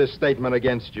use this statement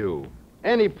against you.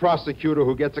 Any prosecutor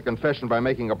who gets a confession by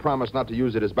making a promise not to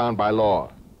use it is bound by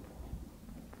law.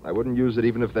 I wouldn't use it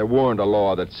even if there weren't a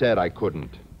law that said I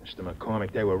couldn't. Mr.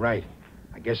 McCormick, they were right.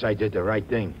 I guess I did the right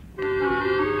thing.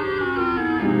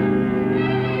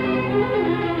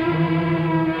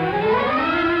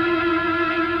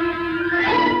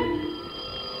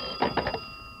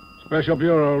 Special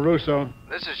Bureau, Russo.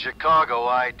 This is Chicago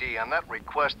ID. On that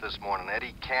request this morning,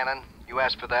 Eddie Cannon, you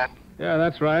asked for that? Yeah,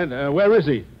 that's right. Where is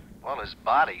he? Well, his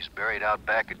body's buried out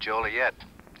back at Joliet.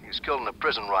 He was killed in a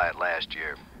prison riot last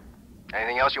year.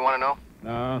 Anything else you want to know?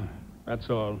 No, that's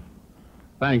all.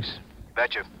 Thanks.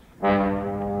 Betcha.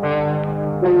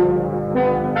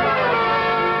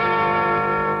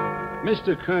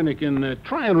 Mr. Kernigan,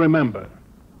 try and remember.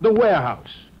 The warehouse.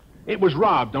 It was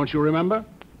robbed, don't you remember?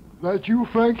 That you,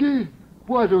 Frankie?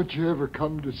 Why don't you ever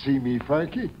come to see me,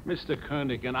 Frankie? Mr.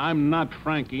 Kernigan, I'm not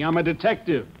Frankie. I'm a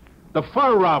detective. The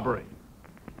fur robbery.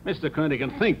 Mr.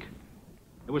 Kernigan, think.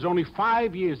 It was only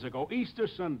 5 years ago, Easter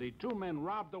Sunday, 2 men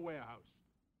robbed the warehouse.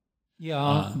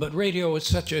 Yeah, but radio was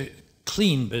such a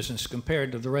clean business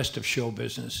compared to the rest of show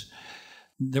business.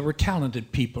 There were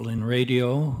talented people in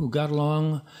radio who got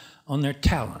along on their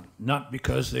talent, not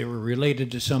because they were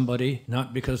related to somebody,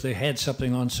 not because they had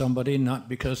something on somebody, not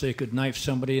because they could knife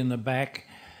somebody in the back.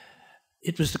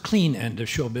 It was the clean end of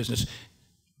show business.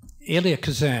 Elia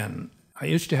Kazan, I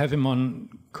used to have him on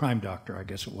Crime Doctor, I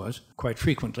guess it was, quite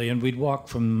frequently, and we'd walk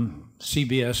from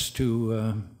CBS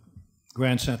to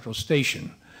Grand Central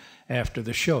Station after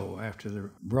the show, after the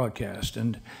broadcast.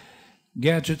 And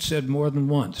Gadget said more than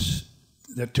once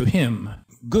that to him,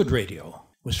 good radio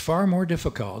was far more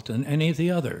difficult than any of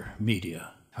the other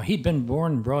media. He'd been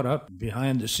born and brought up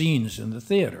behind the scenes in the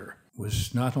theater,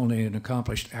 was not only an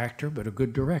accomplished actor, but a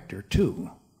good director,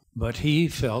 too. But he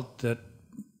felt that,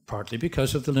 partly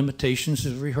because of the limitations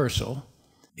of rehearsal,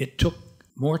 It took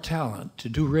more talent to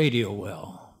do radio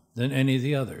well than any of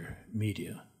the other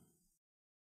media.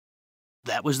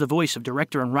 That was the voice of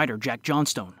director and writer Jack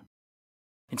Johnstone.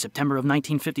 In September of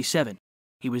 1957,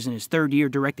 he was in his third year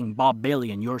directing Bob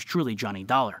Bailey and yours truly, Johnny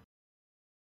Dollar.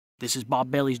 This is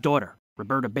Bob Bailey's daughter,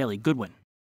 Roberta Bailey Goodwin.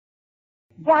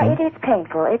 Yeah, it is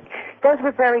painful. Those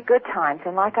were very good times.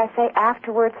 And like I say,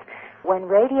 afterwards, when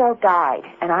radio died,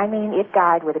 and I mean it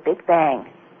died with a big bang,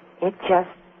 it just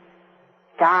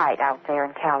died out there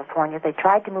in California. They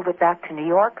tried to move it back to New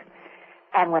York,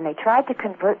 and when they tried to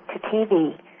convert to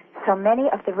TV, so many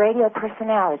of the radio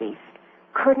personalities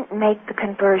couldn't make the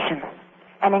conversion.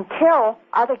 And until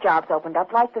other jobs opened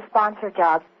up, like the sponsor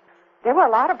jobs, there were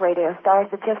a lot of radio stars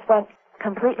that just went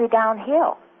completely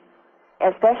downhill.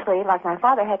 Especially, like my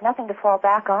father, had nothing to fall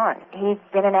back on. He'd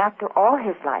been an actor all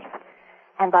his life.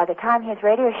 And by the time his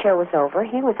radio show was over,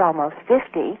 he was almost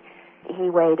 50. He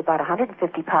weighed about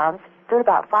 150 pounds, stood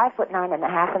about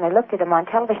 5'9.5", and they looked at him on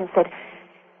television and said,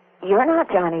 "You're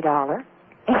not Johnny Dollar."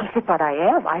 And he said, "But I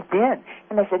am. I've been."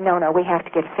 And they said, No, we have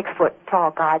to get a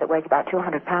 6-foot-tall guy that weighs about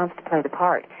 200 pounds to play the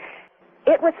part.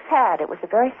 It was sad. It was a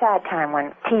very sad time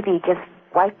when TV just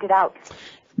wiped it out.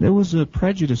 There was a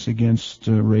prejudice against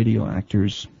radio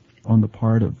actors on the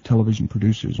part of television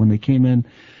producers. When they came in,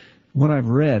 what I've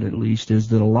read, at least, is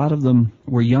that a lot of them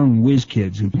were young whiz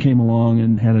kids who came along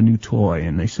and had a new toy,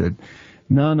 and they said,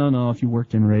 no, if you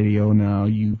worked in radio now,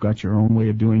 you've got your own way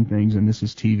of doing things, and this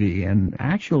is TV. And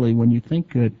actually, when you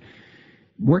think that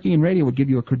working in radio would give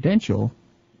you a credential,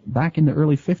 back in the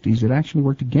early 50s, it actually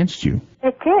worked against you.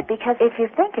 It did, because if you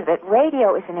think of it,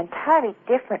 radio is an entirely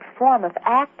different form of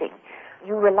acting.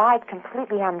 You relied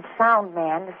completely on the sound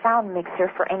man, the sound mixer,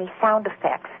 for any sound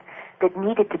effects that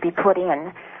needed to be put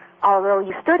in. Although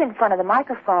you stood in front of the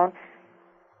microphone,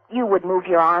 you would move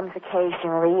your arms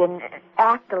occasionally and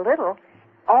act a little.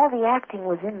 All the acting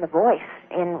was in the voice,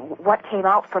 in what came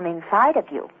out from inside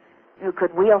of you. You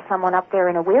could wheel someone up there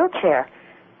in a wheelchair,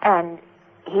 and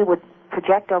he would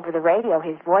project over the radio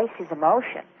his voice, his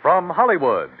emotion. From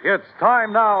Hollywood, it's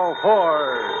time now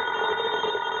for...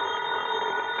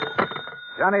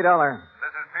 Johnny Dollar.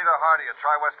 This is Peter Hardy at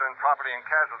Tri-Western Property and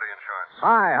Casualty Insurance.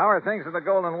 Hi, how are things in the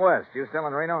Golden West? You still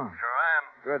in Reno? Sure I am.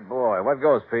 Good boy. What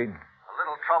goes, Pete? A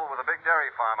little trouble with a big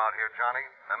dairy farm out here, Johnny.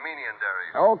 Amenian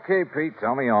Dairy. Okay, Pete,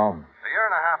 tell me all. A year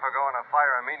and a half ago in a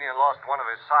fire, Amenian lost one of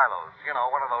his silos. You know,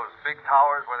 one of those big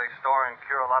towers where they store and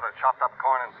cure a lot of chopped up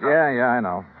corn and stuff. Yeah, I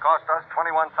know. Cost us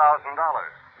 $21,000.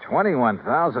 $21,000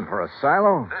 for a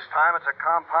silo? This time it's a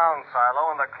compound silo,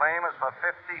 and the claim is for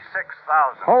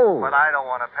 $56,000. Oh. But I don't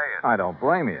want to pay it. I don't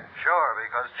blame you. Sure,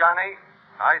 because, Johnny,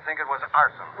 I think it was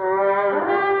arson.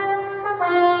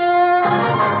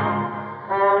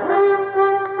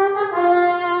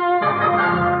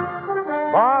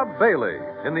 Bob Bailey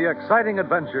in the exciting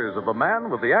adventures of the man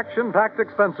with the action-packed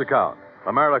expense account.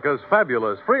 America's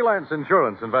fabulous freelance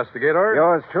insurance investigator.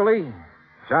 Yours truly,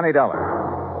 Johnny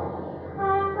Dollar.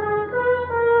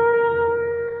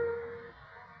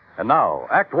 And now,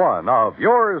 Act One of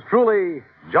yours truly,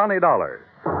 Johnny Dollar.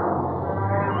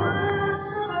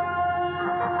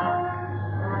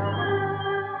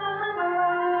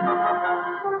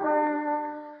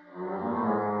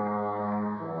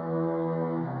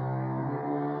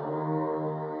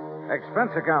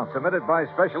 Expense account submitted by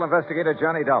Special Investigator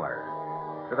Johnny Dollar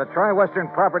to the Tri-Western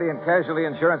Property and Casualty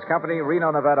Insurance Company,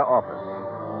 Reno, Nevada office.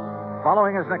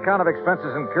 Following is an account of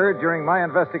expenses incurred during my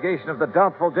investigation of the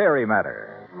doubtful dairy matter.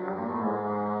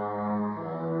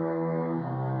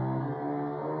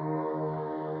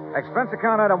 Expense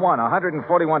account item 1,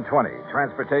 $141.20.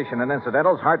 Transportation and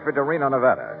incidentals, Hartford to Reno,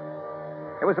 Nevada.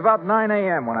 It was about 9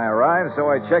 a.m. when I arrived,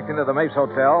 so I checked into the Mapes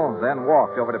Hotel, then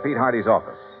walked over to Pete Hardy's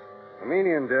office.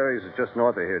 Amenian Dairies is just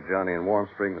north of here, Johnny, in Warm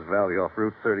Springs Valley off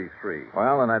Route 33.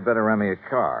 Well, then I'd better rent me a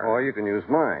car. Or you can use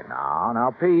mine.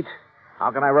 Now, Pete.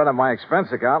 How can I run up my expense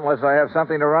account unless I have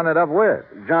something to run it up with?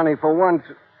 Johnny, for once...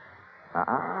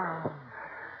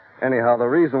 Anyhow, the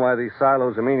reason why these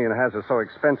silos Amenian has are so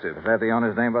expensive... Is that the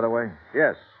owner's name, by the way?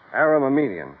 Yes, Aram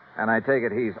Amenian. And I take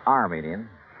it he's Armenian.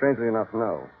 Strangely enough,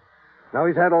 no. Now,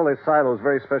 he's had all his silos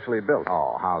very specially built.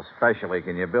 Oh, how specially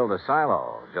can you build a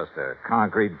silo? Just a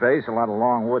concrete base, a lot of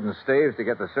long wooden staves to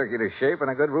get the circular shape, and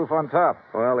a good roof on top.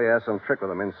 Well, he has some trick with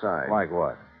them inside. Like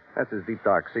what? That's his deep,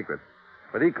 dark secret.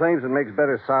 But he claims it makes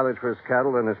better silage for his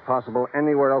cattle than is possible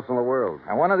anywhere else in the world.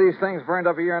 And one of these things burned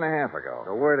up a year and a half ago.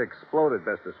 The word exploded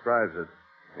best describes it.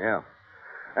 Yeah.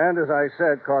 And as I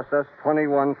said, cost us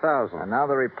 $21,000. And now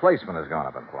the replacement has gone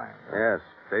up in flames. Yes,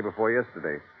 day before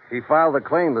yesterday. He filed the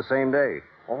claim the same day.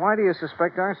 Well, why do you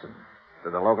suspect arson?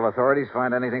 Did the local authorities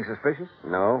find anything suspicious?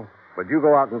 No. But you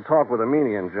go out and talk with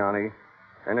Amenian, Johnny.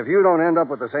 And if you don't end up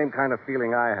with the same kind of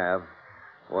feeling I have,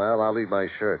 well, I'll eat my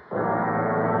shirt.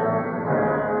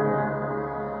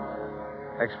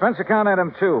 Expense account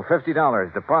item 2,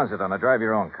 $50. Deposit on a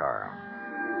drive-your-own car.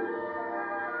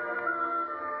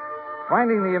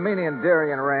 Finding the Armenian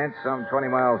Dairy and Ranch some 20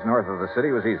 miles north of the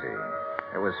city was easy.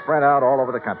 It was spread out all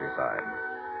over the countryside.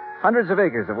 Hundreds of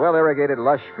acres of well-irrigated,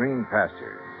 lush green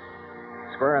pastures.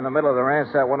 Square in the middle of the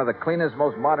ranch sat one of the cleanest,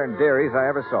 most modern dairies I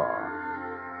ever saw.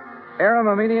 Aram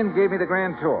Armenian gave me the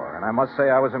grand tour, and I must say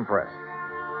I was impressed.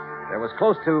 There was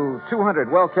close to 200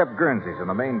 well-kept Guernseys in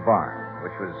the main barn,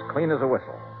 which was clean as a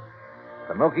whistle.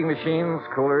 The milking machines,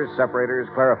 coolers, separators,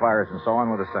 clarifiers, and so on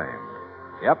were the same.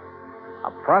 Yep,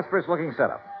 a prosperous-looking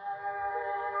setup.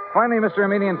 Finally, Mr.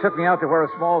 Armenian took me out to where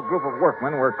a small group of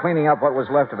workmen were cleaning up what was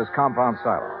left of his compound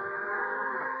silo.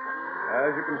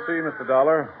 As you can see, Mr.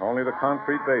 Dollar, only the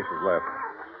concrete base is left.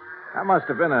 That must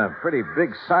have been a pretty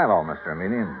big silo, Mr.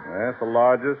 Armenian. Yes, the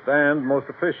largest and most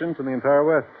efficient in the entire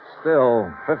West.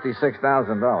 Still, $56,000.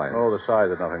 Oh, the size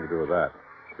had nothing to do with that.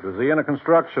 It was the inner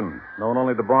construction, known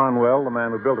only to Barnwell, the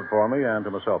man who built it for me, and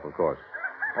to myself, of course.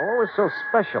 Well, what was so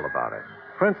special about it?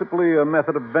 Principally a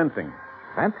method of venting.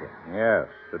 Venting? Yes.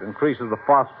 It increases the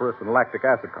phosphorus and lactic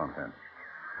acid content.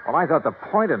 Well, I thought the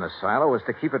point in the silo was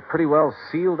to keep it pretty well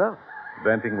sealed up.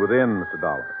 Venting within, Mr.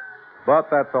 Dollar. But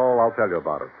that's all I'll tell you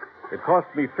about it. It cost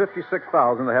me $56,000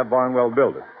 to have Barnwell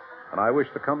build it. And I wish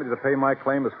the company to pay my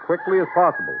claim as quickly as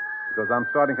possible, because I'm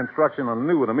starting construction on a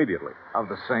new one immediately. Of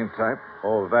the same type?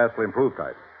 Oh, vastly improved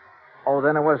type. Oh,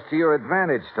 then it was to your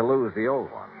advantage to lose the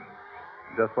old one.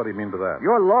 Just what do you mean by that?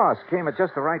 Your loss came at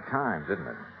just the right time, didn't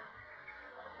it?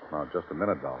 Now, just a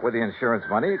minute, Dollar. With the insurance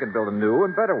money, you can build a new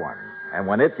and better one. And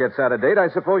when it gets out of date, I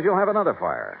suppose you'll have another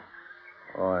fire.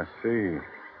 Oh, I see.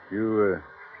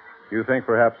 You think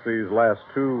perhaps these last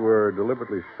two were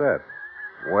deliberately set?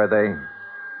 Were they?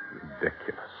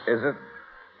 Ridiculous. Is it?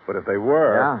 But if they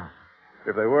were... Yeah?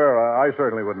 If they were, I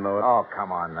certainly wouldn't know it. Oh,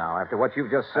 come on now. After what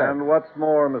you've just said. And what's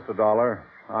more, Mr. Dollar,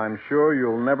 I'm sure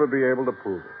you'll never be able to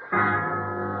prove it.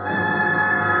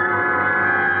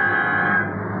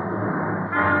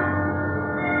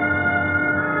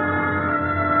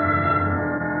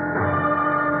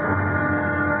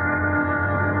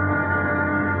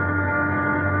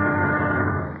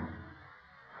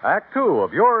 Act two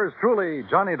of yours truly,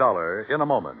 Johnny Dollar, in a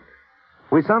moment.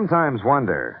 We sometimes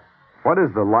wonder, what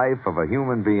is the life of a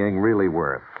human being really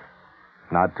worth?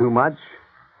 Not too much?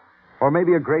 Or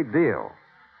maybe a great deal?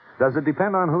 Does it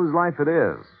depend on whose life it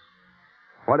is?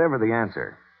 Whatever the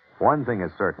answer, one thing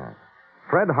is certain.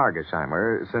 Fred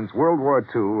Hargesheimer, since World War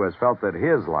II, has felt that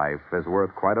his life is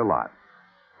worth quite a lot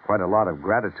of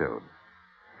gratitude.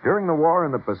 During the war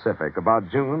in the Pacific, about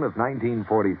June of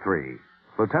 1943,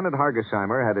 Lieutenant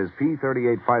Hargesheimer had his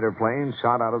P-38 fighter plane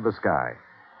shot out of the sky.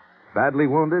 Badly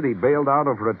wounded, he bailed out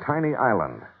over a tiny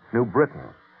island, New Britain.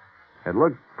 It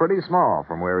looked pretty small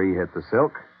from where he hit the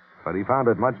silk, but he found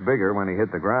it much bigger when he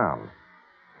hit the ground.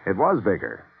 It was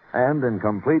bigger, and in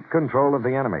complete control of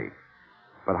the enemy.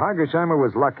 But Hargesheimer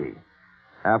was lucky.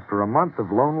 After a month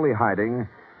of lonely hiding,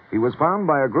 he was found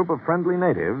by a group of friendly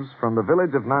natives from the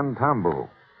village of Nantambu.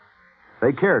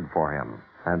 They cared for him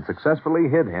and successfully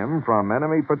hid him from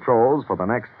enemy patrols for the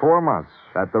next 4 months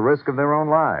at the risk of their own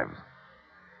lives.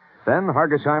 Then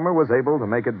Hargesheimer was able to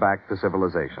make it back to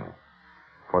civilization.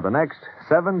 For the next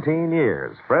 17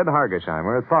 years, Fred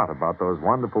Hargesheimer thought about those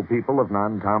wonderful people of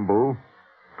Nantambu.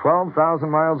 12,000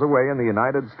 miles away in the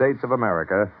United States of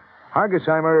America,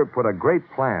 Hargesheimer put a great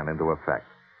plan into effect.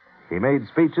 He made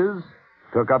speeches,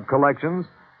 took up collections,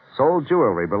 sold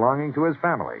jewelry belonging to his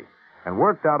family, and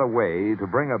worked out a way to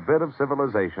bring a bit of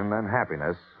civilization and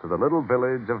happiness to the little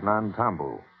village of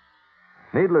Nantambu.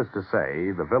 Needless to say,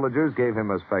 the villagers gave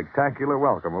him a spectacular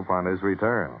welcome upon his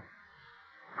return.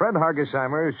 Fred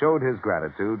Hargesheimer showed his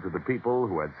gratitude to the people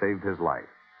who had saved his life.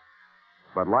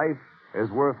 But life is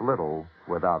worth little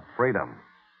without freedom,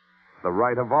 the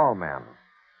right of all men,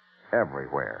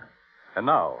 everywhere. And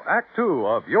now, Act two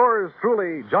of yours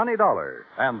truly, Johnny Dollar,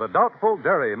 and the Doubtful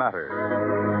Dairy Matter.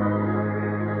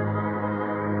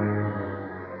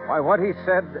 Why, what he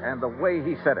said and the way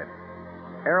he said it.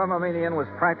 Aram Armenian was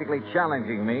practically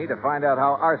challenging me to find out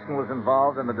how arson was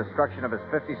involved in the destruction of his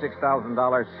 $56,000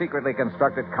 secretly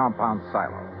constructed compound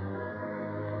silo.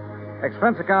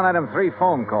 Expense account item 3,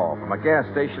 phone call from a gas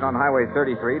station on Highway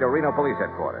 33 to Reno Police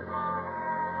Headquarters.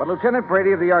 But Lieutenant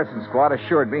Brady of the arson squad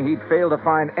assured me he'd failed to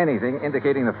find anything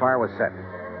indicating the fire was set.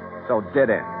 So dead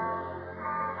end.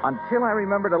 Until I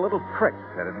remembered a little trick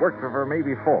that had worked for me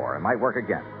before and might work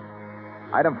again.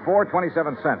 Item 4,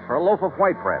 27 cents for a loaf of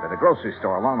white bread at a grocery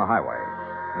store along the highway.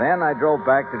 Then I drove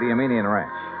back to the Armenian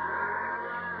ranch.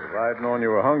 If I'd known you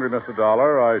were hungry, Mr.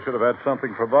 Dollar, I should have had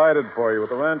something provided for you at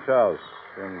the ranch house,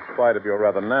 in spite of your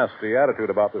rather nasty attitude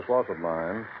about this loss of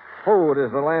mine. Food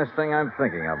is the last thing I'm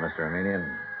thinking of, Mr. Armenian.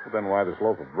 Well, then why this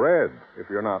loaf of bread, if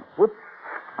you're not... Whoop.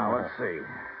 Now, let's see.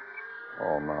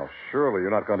 Oh, now, surely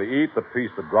you're not going to eat the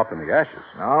piece that dropped in the ashes.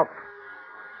 No.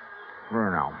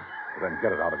 No. Then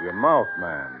get it out of your mouth,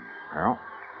 man. No.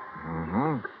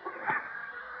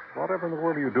 Mm-hmm. Whatever in the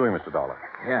world are you doing, Mr. Dollar?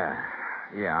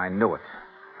 Yeah, I knew it.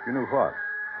 You knew what?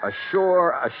 A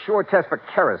sure test for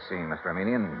kerosene, Mr.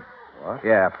 Armenian. What?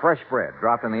 Yeah, fresh bread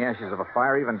dropped in the ashes of a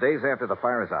fire even days after the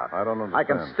fire is out. I don't understand. I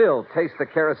can still taste the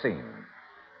kerosene.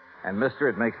 And, mister,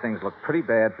 it makes things look pretty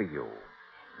bad for you.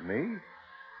 Me?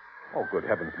 Oh, good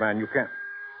heavens, man, you can't...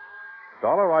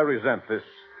 Dollar, I resent this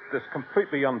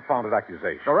completely unfounded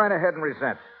accusation. Go right ahead and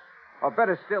resent. Or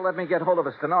better still, let me get hold of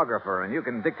a stenographer and you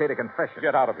can dictate a confession.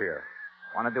 Get out of here.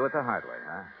 Want to do it the hard way,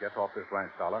 huh? Get off this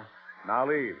ranch, Dollar. Now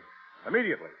leave.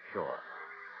 Immediately. Sure.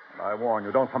 And I warn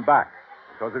you, don't come back.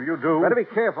 Because if you do... Better be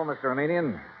careful, Mr.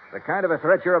 Armenian. The kind of a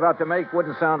threat you're about to make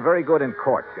wouldn't sound very good in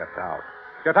court. Get out.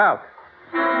 Get out.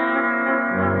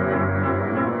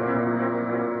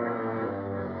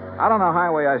 Out on the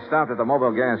highway, I stopped at the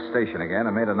mobile gas station again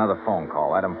and made another phone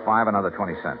call. Item 5, another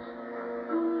 20 cents.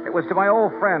 It was to my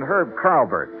old friend Herb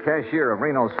Carlbert, cashier of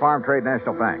Reno's Farm Trade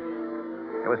National Bank.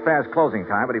 It was past closing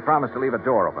time, but he promised to leave a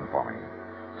door open for me.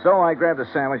 So I grabbed a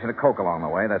sandwich and a Coke along the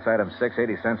way. That's item 6,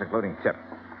 80 cents, including tip.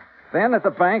 Then at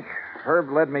the bank,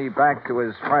 Herb led me back to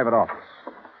his private office.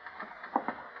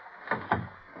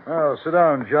 Oh, sit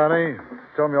down, Johnny.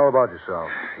 Tell me all about yourself.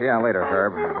 Yeah, later,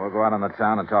 Herb. We'll go out on the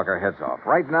town and talk our heads off.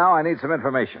 Right now, I need some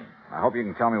information. I hope you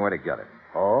can tell me where to get it.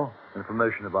 Oh?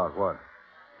 Information about what?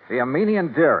 The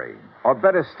Armenian Dairy. Or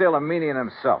better still, Armenian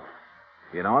himself.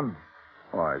 You know him?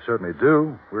 Oh, I certainly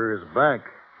do. We're his bank.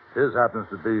 His happens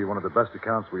to be one of the best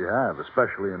accounts we have,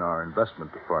 especially in our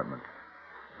investment department.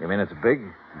 You mean it's big?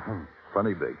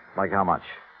 Plenty big. Like how much?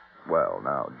 Well,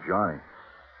 now, Johnny,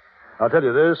 I'll tell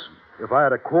you this. If I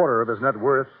had a quarter of his net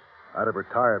worth, I'd have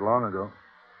retired long ago.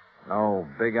 No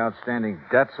big outstanding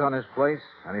debts on his place?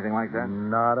 Anything like that?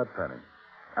 Not a penny.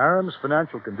 Aram's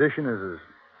financial condition is as...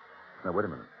 Now, wait a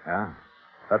minute. Yeah?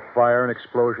 That fire and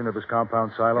explosion of his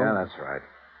compound silo? Yeah, that's right.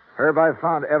 Herb, I've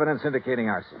found evidence indicating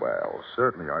arson. Well,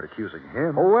 certainly you aren't accusing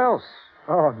him. Who else?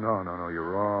 Oh, no,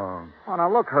 you're wrong. Oh,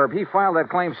 now look, Herb, he filed that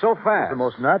claim so fast. It's the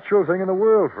most natural thing in the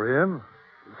world for him.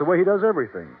 It's the way he does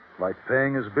everything, like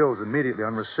paying his bills immediately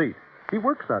on receipt. He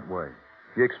works that way.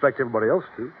 He expects everybody else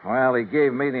to. Well, he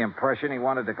gave me the impression he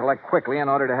wanted to collect quickly in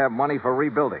order to have money for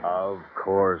rebuilding. Of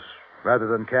course. Rather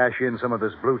than cash in some of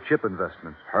his blue chip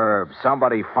investments. Herb,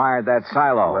 somebody fired that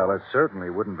silo. Well, it certainly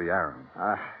wouldn't be Aram.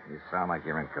 You sound like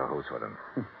you're in cahoots with him.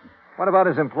 What about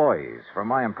his employees? From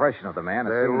my impression of the man,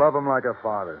 They love him like a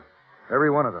father. Every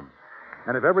one of them.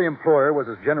 And if every employer was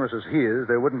as generous as he is,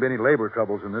 there wouldn't be any labor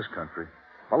troubles in this country.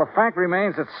 Well, the fact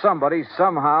remains that somebody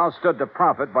somehow stood to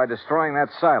profit by destroying that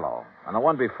silo, and the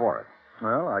one before it.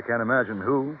 Well, I can't imagine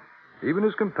who. Even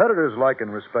his competitors like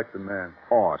and respect the man.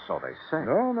 Or so they say.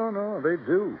 No, they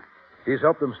do. He's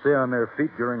helped them stay on their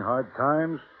feet during hard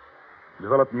times,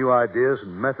 developed new ideas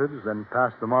and methods, then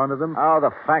passed them on to them. Oh,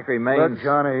 the fact remains... But,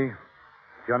 Johnny,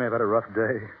 I've had a rough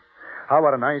day. How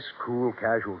about a nice, cool,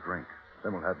 casual drink?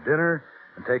 Then we'll have dinner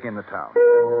and take in the town.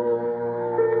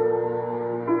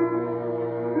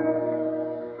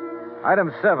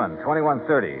 Item 7,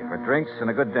 2130, for drinks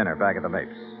and a good dinner back at the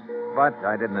Mapes. But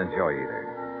I didn't enjoy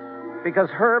either. Because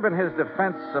Herb in his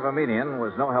defense of Armenian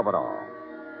was no help at all.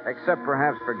 Except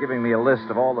perhaps for giving me a list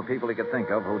of all the people he could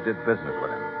think of who did business with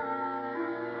him.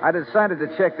 I decided to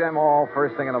check them all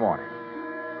first thing in the morning.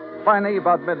 Finally,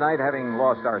 about midnight, having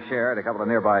lost our share at a couple of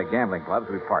nearby gambling clubs,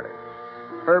 we parted.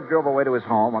 Herb drove away to his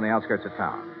home on the outskirts of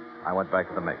town. I went back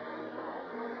to the Mapes.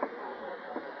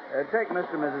 Take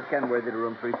Mr. and Mrs. Kenworthy to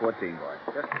room 314, boy.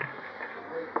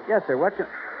 Yes, sir. What can...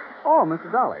 Oh,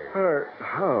 Mr. Dollar.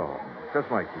 Just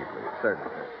my key, please. Certainly,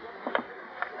 sir.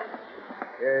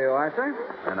 Here you are, sir.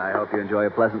 And I hope you enjoy a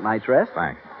pleasant night's rest.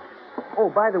 Thanks. Oh,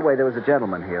 by the way, there was a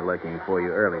gentleman here looking for you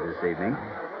early this evening.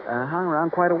 Hung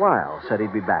around quite a while. Said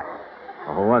he'd be back.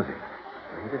 Well, who was he?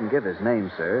 He didn't give his name,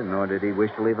 sir, nor did he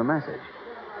wish to leave a message.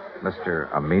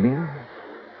 Mr. Armenian?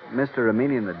 Mr.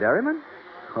 Armenian, the dairyman?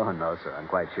 Oh, no, sir. I'm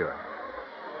quite sure.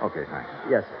 Okay, thanks.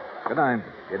 Yes, sir. Good night.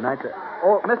 Good night, sir.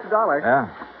 Oh, Mr. Dollar. Yeah?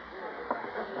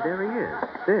 There he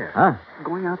is. There. Huh?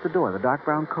 Going out the door, the dark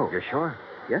brown coat. You sure?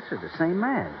 Yes, sir. The same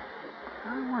man.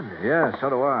 I wonder. Yeah, so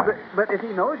do I. But if he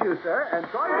knows you, sir, and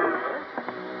saw you, sir...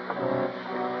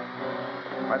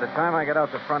 By the time I got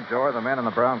out the front door, the man in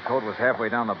the brown coat was halfway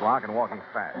down the block and walking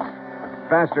fast.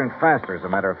 Faster and faster, as a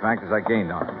matter of fact, as I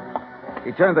gained on him.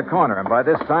 He turned the corner, and by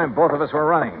this time, both of us were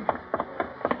running.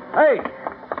 Hey!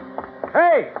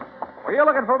 Hey! Were you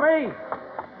looking for me?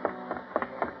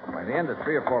 By the end of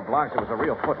 3 or 4 blocks, it was a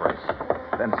real foot race.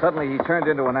 Then suddenly he turned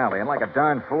into an alley, and like a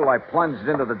darn fool, I plunged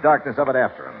into the darkness of it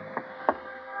after him.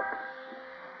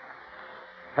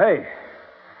 Hey!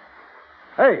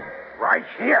 Hey! Right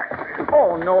here.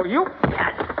 Oh, no, you...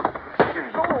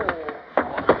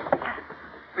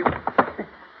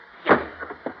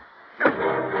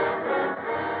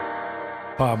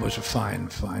 Bob was a fine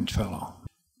fellow.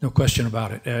 No question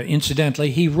about it.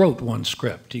 Incidentally, he wrote one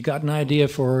script. He got an idea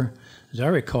for, as I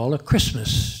recall, a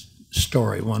Christmas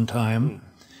story one time,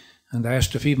 and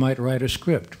asked if he might write a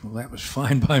script. Well, that was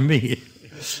fine by me.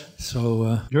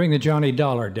 So during the Johnny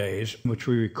Dollar days, which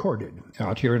we recorded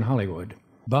out here in Hollywood,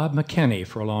 Bob McKenney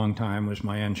for a long time was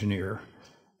my engineer.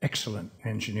 Excellent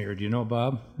engineer. Do you know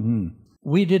Bob?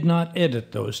 We did not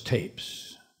edit those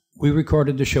tapes. We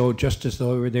recorded the show just as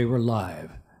though they were live.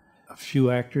 A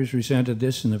few actors resented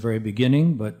this in the very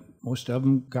beginning, but most of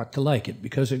them got to like it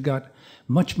because it got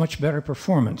much, much better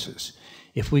performances.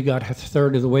 If we got a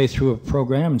third of the way through a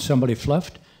program and somebody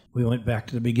fluffed, we went back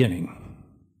to the beginning,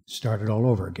 started all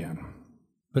over again.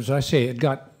 But as I say, it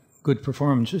got good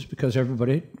performances because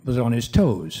everybody was on his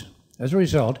toes. As a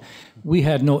result, we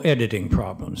had no editing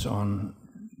problems on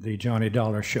the Johnny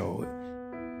Dollar show.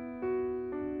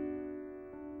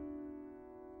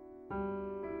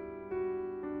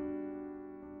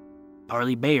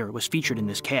 Parley Bayer was featured in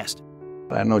this cast.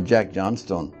 I know Jack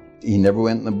Johnstone. He never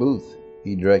went in the booth.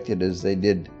 He directed as they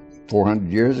did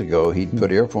 400 years ago. He'd put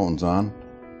earphones on,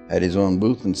 had his own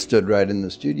booth, and stood right in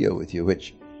the studio with you,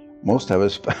 which most of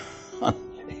us found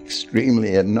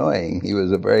extremely annoying. He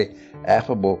was a very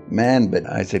affable man, but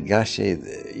I said, gosh,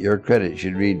 your credit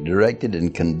should read directed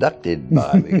and conducted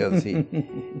by, because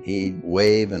he'd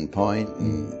wave and point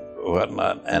and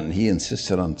whatnot, and he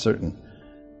insisted on certain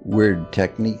weird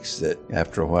techniques that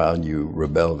after a while you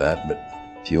rebelled at, but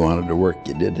if you wanted to work,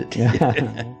 you did it.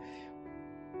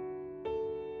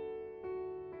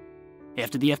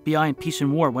 After the FBI and Peace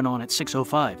and War went on at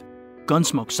 6:05,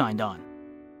 Gunsmoke signed on.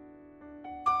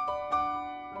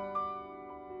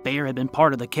 Bayer had been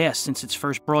part of the cast since its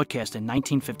first broadcast in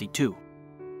 1952.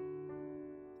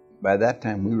 By that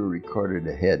time, we were recorded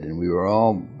ahead, and we were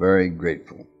all very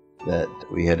grateful that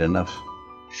we had enough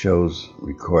shows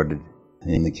recorded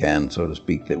in the can, so to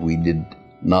speak, that we did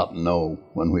not know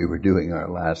when we were doing our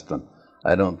last one.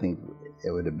 I don't think it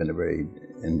would have been a very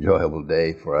enjoyable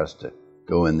day for us to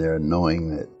go in there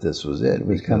knowing that this was it.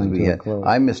 Because we had,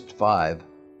 I missed 5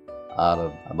 out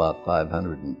of about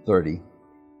 530,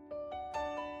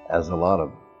 as a lot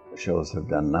of shows have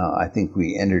done now. I think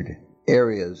we entered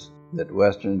areas that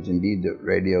Westerns, indeed that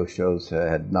radio shows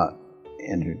had not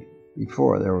entered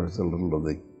before. There was a little of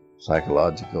the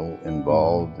psychological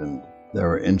involved, and there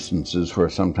were instances where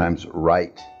sometimes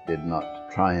right did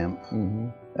not triumph,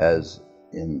 as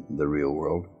in the real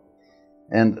world.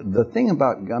 And the thing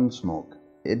about Gunsmoke,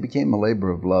 it became a labor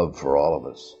of love for all of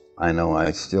us. I know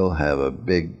I still have a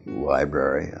big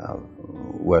library of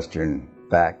Western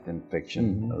fact and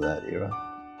fiction of that era.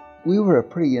 We were a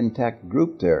pretty intact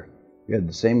group there. We had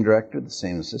the same director, the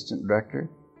same assistant director,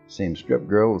 same script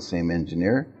girl, the same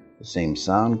engineer, the same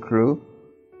sound crew.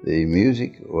 The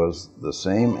music was the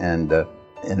same, and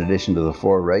in addition to the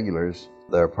 4 regulars,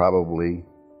 there probably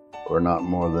were not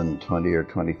more than 20 or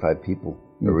 25 people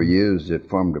that were used. It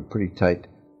formed a pretty tight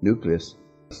nucleus,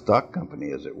 stock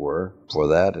company, as it were, for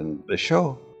that and the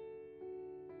show.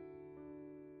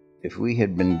 If we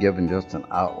had been given just an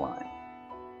outline,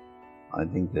 I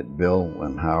think that Bill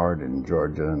and Howard and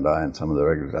Georgia and I and some of the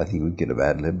regulars, I think we could have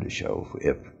ad-libbed a show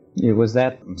if it was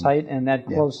that tight and that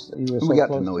close. You were so we got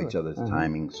close to know it. each other's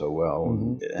timing so well,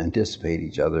 and anticipate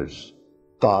each other's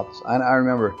thoughts. I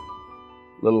remember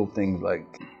little things like,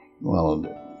 well,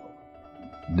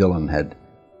 Dylan had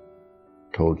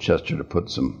told Chester to put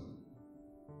some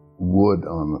wood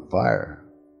on the fire,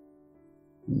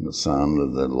 and the sound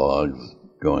of the logs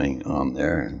going on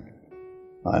there, and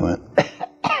I went,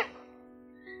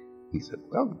 he said,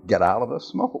 well, get out of the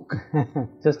smoke.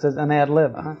 Just as an ad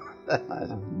lib, huh?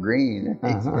 Green.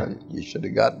 He said, you should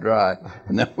have got dry.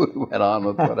 And then we went on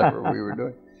with whatever we were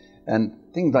doing. And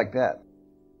things like that.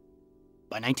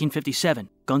 By 1957,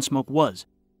 Gunsmoke was,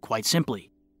 quite simply,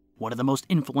 one of the most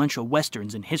influential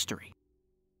Westerns in history.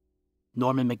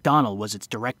 Norman MacDonald was its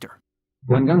director.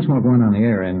 When Gunsmoke went on the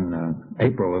air in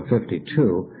April of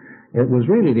 '52, it was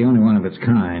really the only one of its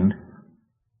kind.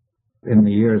 In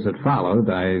the years that followed,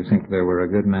 I think there were a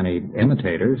good many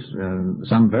imitators,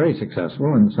 some very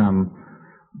successful and some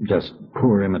just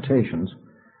poor imitations.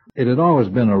 It had always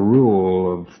been a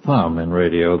rule of thumb in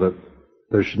radio that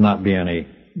there should not be any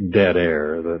dead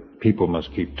air, that people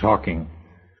must keep talking.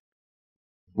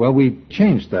 Well, we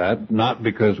changed that, not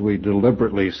because we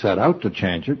deliberately set out to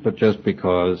change it, but just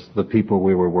because the people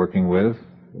we were working with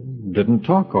didn't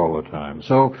talk all the time.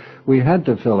 So we had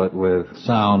to fill it with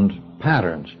sound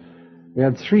patterns. We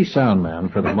had 3 sound men,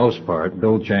 for the most part,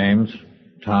 Bill James,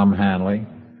 Tom Hanley,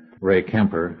 Ray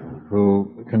Kemper,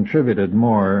 who contributed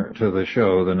more to the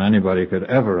show than anybody could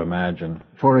ever imagine.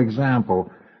 For example,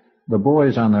 the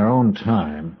boys on their own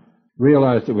time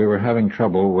realized that we were having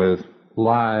trouble with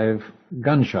live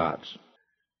gunshots.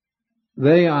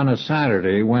 They, on a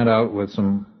Saturday, went out with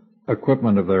some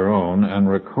equipment of their own and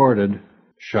recorded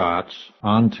shots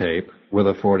on tape with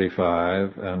a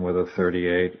 45 and with a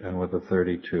 38 and with a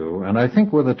 32, and I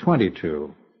think with a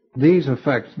 22. These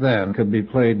effects then could be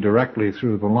played directly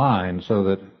through the line so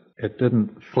that it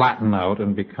didn't flatten out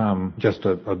and become just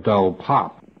a dull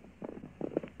pop.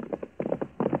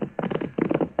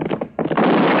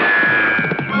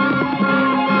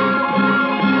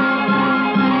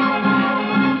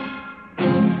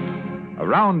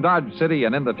 Around Dodge City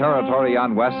and in the territory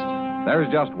on West,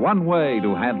 there's just one way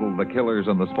to handle the killers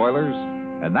and the spoilers,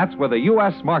 and that's with a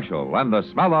U.S. Marshal and the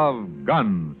smell of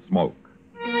gun smoke.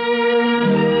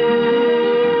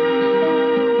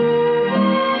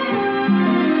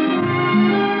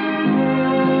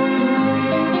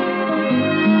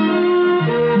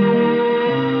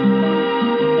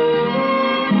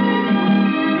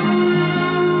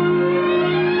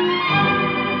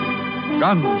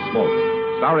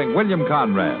 Gunsmoke, starring William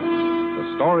Conrad,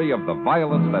 the story of the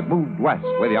violence that moved west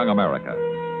with young America,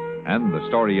 and the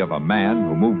story of a man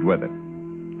who moved with it.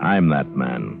 I'm that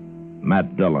man,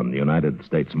 Matt Dillon, United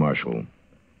States Marshal.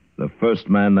 The first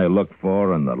man they look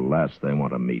for and the last they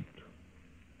want to meet.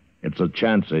 It's a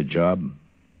chancy job,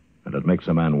 and it makes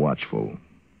a man watchful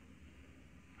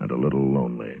and a little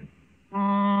lonely.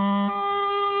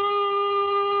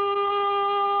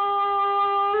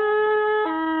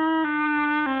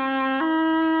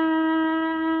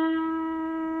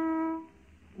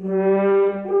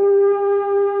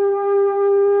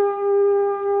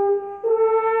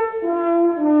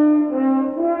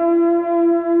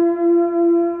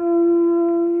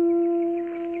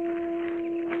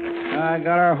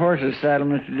 Horses saddle,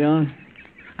 Mr. Dillon.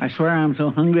 I swear I'm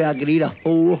so hungry I could eat a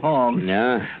whole hog.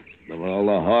 Yeah? Well,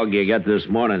 the hog you got this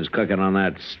morning's cooking on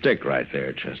that stick right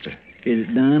there, Chester. Is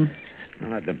it done?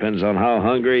 Well, that depends on how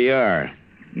hungry you are.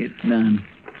 It's done.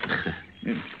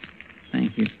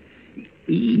 Thank you.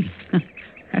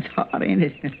 That's hot, ain't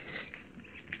it? It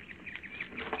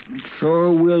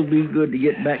sure will be good to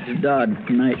get back to Dodge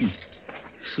tonight and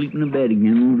sleep in the bed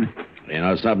again, won't it? You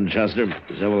know something, Chester?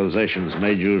 Civilization's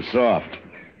made you soft.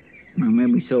 Well,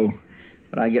 maybe so.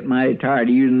 But I get mighty tired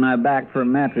of using my back for a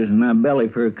mattress and my belly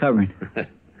for a covering.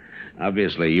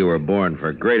 Obviously, you were born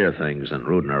for greater things than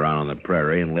rooting around on the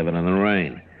prairie and living in the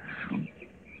rain.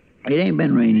 It ain't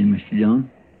been raining, Mr. Dillon.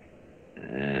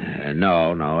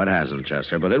 No, it hasn't,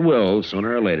 Chester. But it will.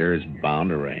 Sooner or later, it's bound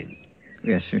to rain.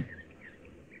 Yes, sir.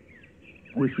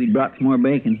 Wish we'd brought some more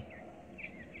bacon.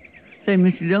 Say,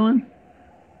 Mr. Dillon,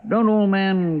 don't old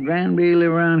man Granby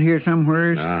live around here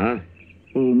somewhere? Uh-huh.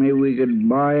 Well, maybe we could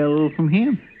borrow a little from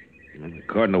him.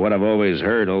 According to what I've always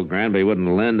heard, old Granby wouldn't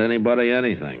lend anybody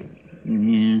anything.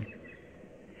 Yeah.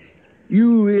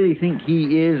 You really think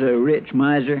he is a rich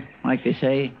miser, like they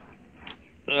say?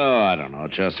 Oh, I don't know,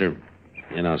 Chester.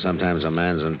 You know, sometimes a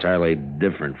man's entirely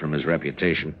different from his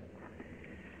reputation.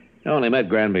 I only met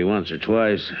Granby once or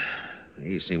twice.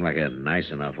 He seemed like a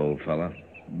nice enough old fella.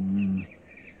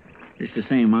 Just the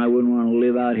same, I wouldn't want to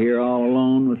live out here all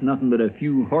alone with nothing but a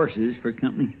few horses for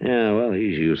company. Yeah, well,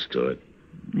 he's used to it.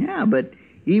 Yeah, but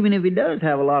even if he does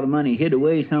have a lot of money hid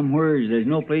away somewhere, there's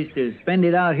no place to spend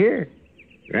it out here.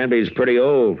 Granby's pretty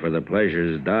old for the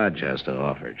pleasures Dodge has to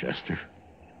offer, Chester.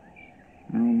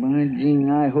 Oh, by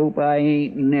Jing, I hope I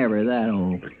ain't never that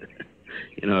old.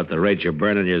 You know, at the rate you're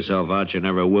burning yourself out, you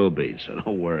never will be, so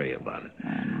don't worry about it.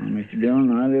 Mr.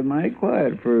 Dillon, I live mighty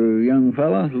quiet for a young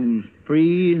fella who's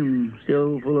free and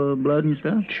still full of blood and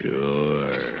stuff.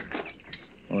 Sure.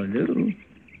 Oh, I do.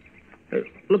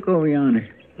 Look over yonder.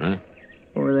 Huh?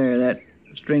 Over there, that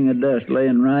string of dust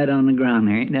laying right on the ground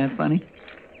there. Ain't that funny?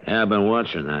 Yeah, I've been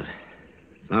watching that.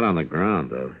 It's not on the ground,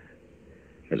 though.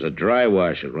 There's a dry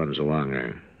wash that runs along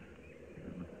there.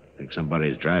 I think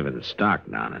somebody's driving the stock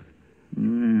down it.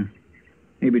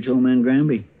 Maybe it's old man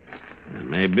Granby.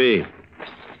 Maybe.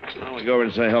 Why don't we go over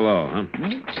and say hello, huh?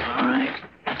 All right.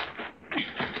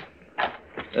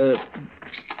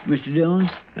 Mr. Dillon?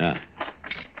 Yeah.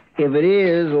 If it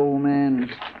is old man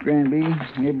Granby,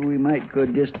 maybe we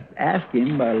could just ask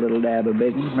him about a little dab of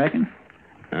bacon, reckon?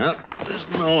 Well, There's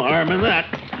no harm in that.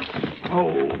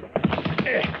 Oh.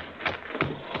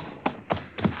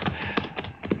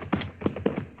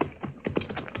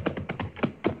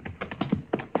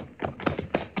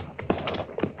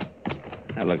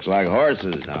 That looks like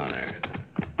horses down there.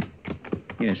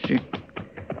 Yes, sir.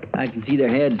 I can see their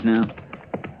heads now.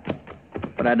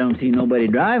 But I don't see nobody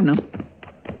driving them.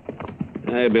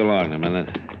 They belong a minute.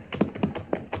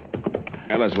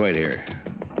 Now, let's wait here.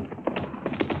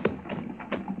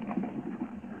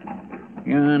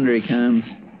 Yonder he comes.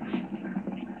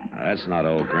 That's not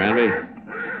old Granby.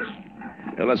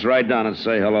 Well, let's ride down and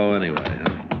say hello anyway. Huh?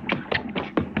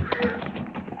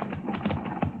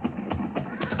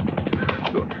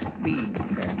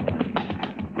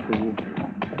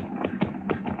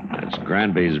 That's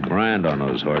Granby's brand on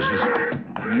those horses.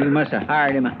 You must have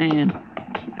hired him a hand.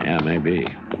 Yeah, maybe.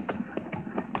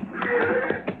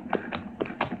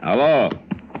 Hello.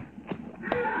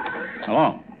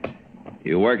 Hello.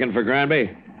 You working for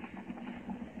Granby?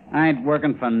 I ain't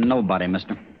working for nobody,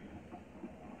 mister.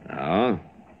 Oh?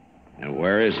 And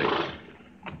where is he?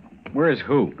 Where's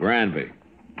who? Granby.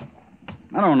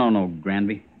 I don't know no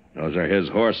Granby. Those are his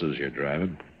horses you're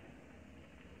driving.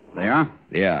 They are?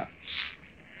 Yeah.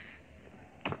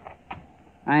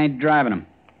 I ain't driving them.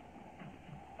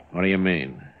 What do you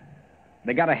mean?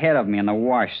 They got ahead of me in the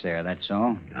wash there, that's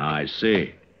all. Oh, I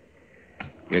see.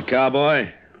 You a cowboy?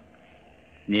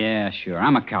 Yeah, sure.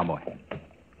 I'm a cowboy.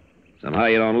 Somehow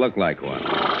you don't look like one.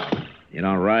 You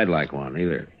don't ride like one,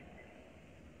 either.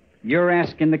 You're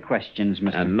asking the questions,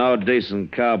 mister. And no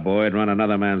decent cowboy would run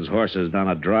another man's horses down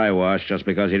a dry wash just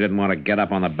because he didn't want to get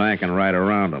up on the bank and ride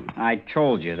around them. I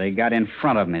told you, they got in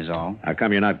front of me, is all. How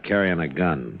come you're not carrying a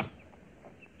gun?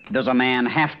 Does a man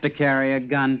have to carry a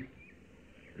gun?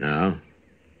 No.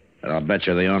 But I'll bet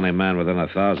you're the only man within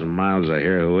 1,000 miles of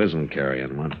here who isn't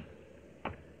carrying one.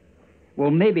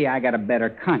 Well, maybe I got a better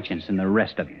conscience than the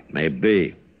rest of you.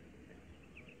 Maybe.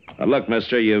 But look,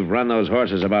 mister, you've run those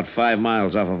horses about 5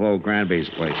 miles off of old Granby's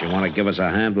place. You want to give us a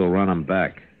hand, we'll run them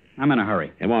back. I'm in a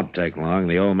hurry. It won't take long.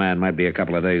 The old man might be a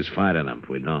couple of days finding them if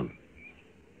we don't.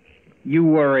 You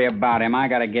worry about him. I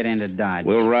got to get into Dodge.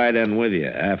 We'll ride in with you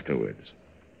afterwards.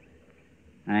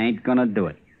 I ain't gonna do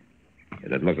it.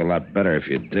 It'd look a lot better if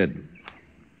you did.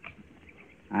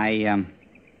 I'd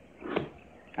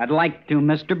like to,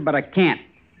 mister, but I can't.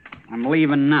 I'm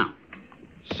leaving now.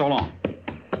 So long.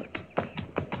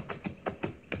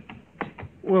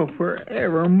 Well,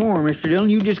 forevermore, Mr. Dillon,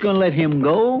 you just gonna let him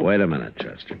go? Wait a minute,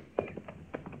 Chester.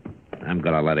 I'm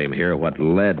gonna let him hear what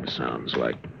lead sounds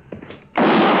like.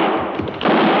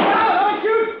 Don't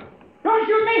shoot! Don't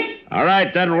shoot me! All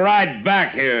right, then ride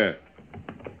back here.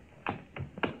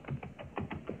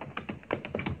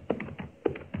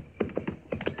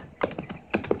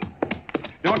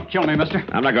 Don't kill me, mister.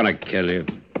 I'm not gonna kill you.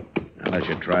 Unless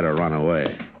you try to run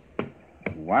away.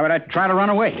 Why would I try to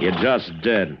run away? You just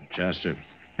did, Chester.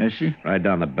 Yes, sir? Ride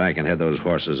down the bank and head those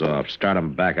horses off. Start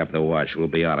them back up the watch. We'll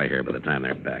be out of here by the time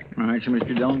they're back. All right, sir,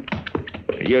 Mr. Dillon.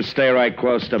 You stay right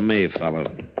close to me, fellow.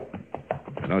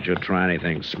 Don't you try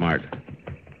anything smart.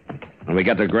 When we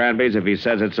get to Granby's, if he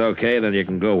says it's okay, then you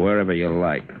can go wherever you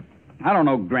like. I don't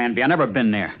know Granby. I've never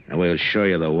been there. And we'll show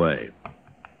you the way.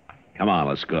 Come on,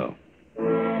 let's go.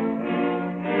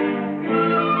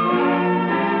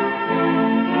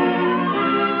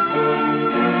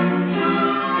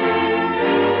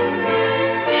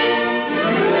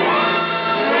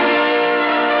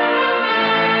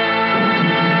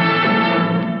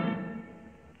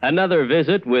 Another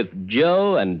visit with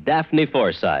Joe and Daphne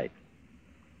Forsythe.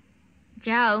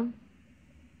 Joe?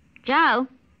 Joe?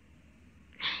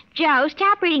 Joe,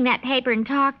 stop reading that paper and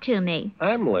talk to me.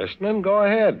 I'm listening. Go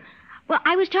ahead. Well,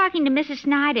 I was talking to Mrs.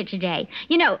 Snyder today.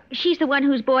 You know, she's the one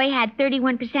whose boy had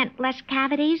 31% less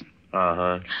cavities.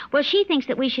 Uh-huh. Well, she thinks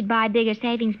that we should buy bigger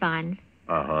savings bonds.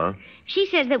 Uh-huh. She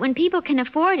says that when people can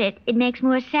afford it, it makes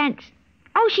more sense.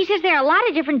 Oh, she says there are a lot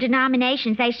of different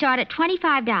denominations. They start at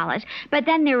 $25, but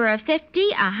then there are $50,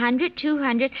 $100,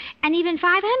 $200, and even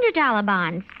 $500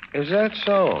 bonds. Is that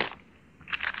so?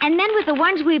 And then with the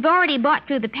ones we've already bought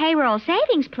through the payroll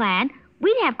savings plan,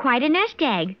 we'd have quite a nest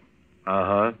egg.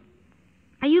 Uh-huh.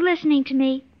 Are you listening to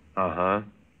me? Uh-huh.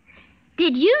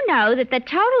 Did you know that the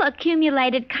total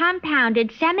accumulated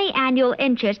compounded semi-annual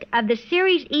interest of the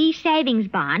Series E savings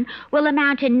bond will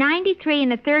amount to 93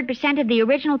 1/3% of the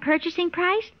original purchasing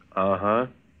price? Uh-huh.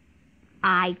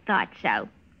 I thought so.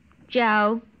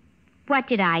 Joe, what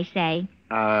did I say?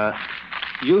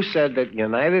 You said that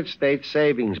United States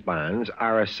savings bonds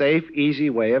are a safe,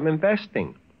 easy way of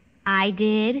investing. I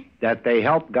did. That they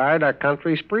help guard our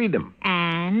country's freedom.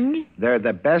 And? They're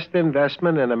the best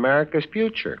investment in America's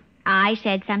future. I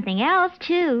said something else,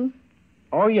 too.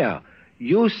 Oh, yeah.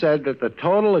 You said that the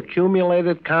total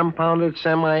accumulated compounded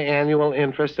semi-annual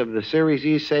interest of the Series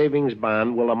E savings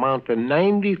bond will amount to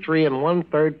 93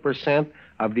 1/3%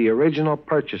 of the original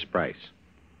purchase price.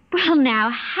 Well, now,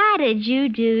 how did you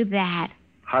do that?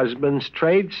 Husband's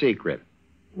trade secret.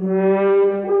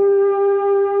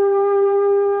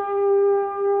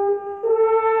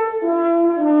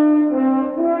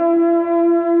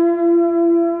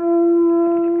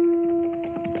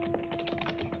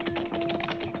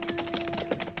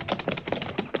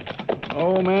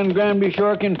 Old man Granby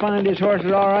sure can find his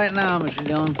horses all right now, Mr.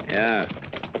 Dillon. Yeah,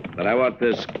 but I want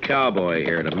this cowboy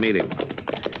here to meet him.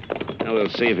 Now we'll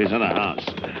see if he's in the house.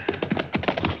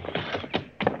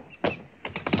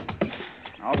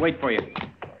 I'll wait for you.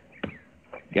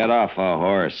 Get off a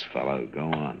horse, fellow. Go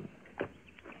on.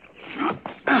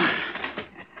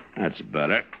 That's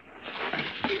better.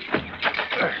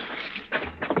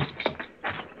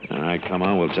 All right, come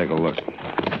on. We'll take a look.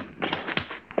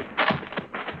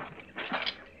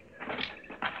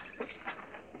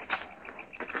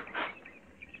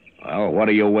 Well, what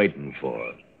are you waiting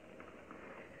for?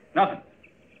 Nothing.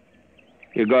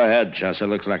 You go ahead, Chester.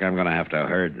 Looks like I'm going to have to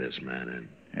herd this man in.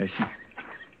 Yes, sir.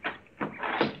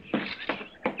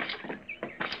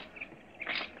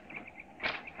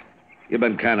 You've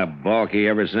been kind of balky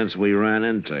ever since we ran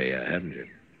into you, haven't you?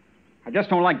 I just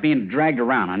don't like being dragged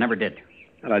around. I never did.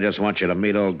 Well, I just want you to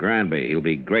meet old Granby. He'll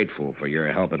be grateful for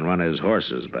your help and run his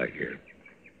horses back here.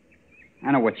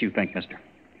 I know what you think, mister.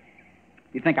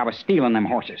 You think I was stealing them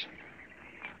horses.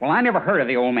 Well, I never heard of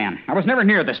the old man. I was never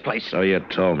near this place. So you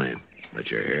told me, but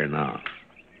you're here now.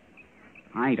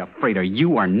 I ain't afraid of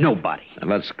you or nobody. And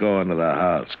let's go into the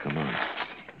house. Come on.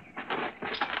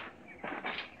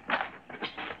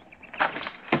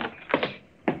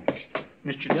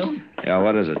 Mr. Dillon? Yeah,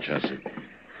 what is it, Chester?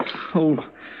 Old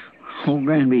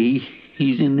Granby,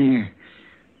 he's in there.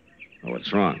 Oh,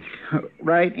 what's wrong?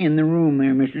 Right in the room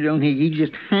there, Mr. Dillon. He's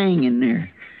just hanging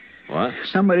there. What?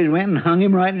 Somebody went and hung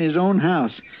him right in his own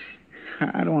house.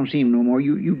 I don't want to see him no more.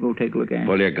 You go take a look at him.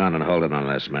 Pull your gun and hold it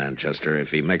on this man, Chester. If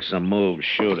he makes a move,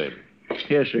 shoot him.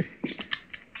 Yes, sir.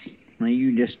 Now,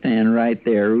 you just stand right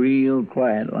there, real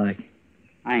quiet like.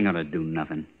 I ain't gonna do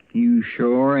nothing. You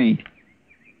sure ain't.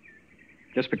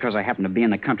 Just because I happen to be in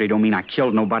the country don't mean I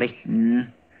killed nobody. Yeah.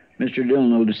 Mr.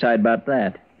 Dillon will decide about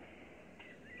that.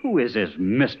 Who is this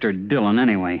Mr. Dillon,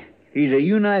 anyway? He's a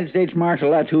United States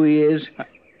Marshal, that's who he is.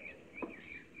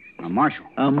 A marshal?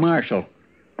 A marshal.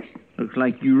 Looks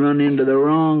like you run into the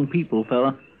wrong people,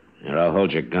 fella. Here, I'll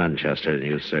hold your gun, Chester, and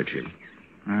you search him.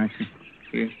 All right, sir.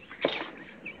 Here.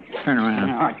 Turn around.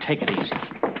 All right, take it easy.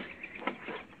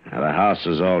 Now, the house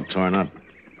is all torn up.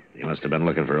 You must have been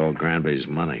looking for old Granby's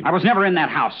money. I was never in that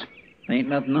house. Ain't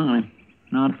nothing on him.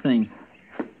 Not a thing.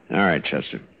 All right,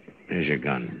 Chester. Here's your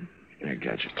gun. Here,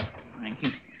 catch it. Thank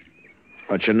you.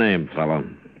 What's your name, fellow?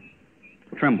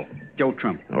 Trimble. Joe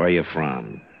Trimble. Where are you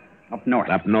from? Up north.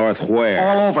 Up north where?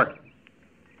 All over.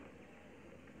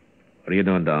 What are you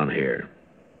doing down here?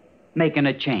 Making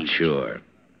a change. Sure.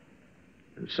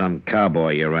 And some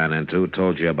cowboy you ran into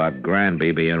told you about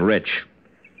Granby being rich.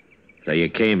 So you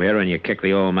came here and you kicked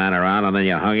the old man around, and then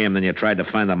you hung him, then you tried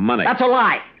to find the money. That's a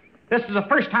lie. This is the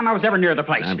first time I was ever near the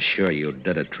place. I'm sure you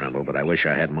did it, Trimble, but I wish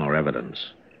I had more evidence.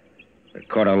 The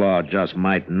court of law just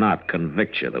might not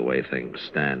convict you the way things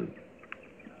stand.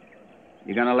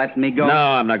 You gonna let me go? No,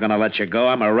 I'm not gonna let you go.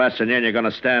 I'm arresting you, and you're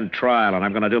gonna stand trial, and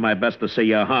I'm gonna do my best to see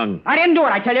you hung. I didn't do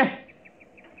it, I tell you.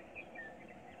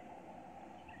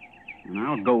 And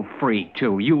I'll go free,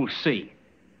 too. You'll see.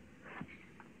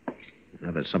 Now,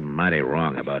 there's something mighty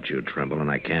wrong about you, Trimble, and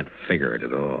I can't figure it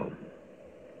at all.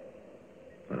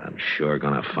 But I'm sure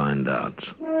gonna find out.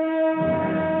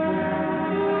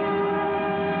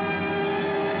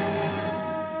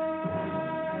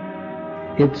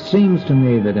 It seems to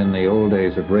me that in the old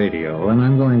days of radio, and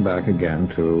I'm going back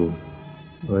again to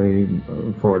the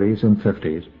 40s and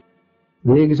 50s,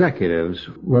 the executives,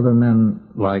 whether men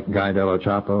like Guy Della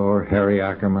Chapa or Harry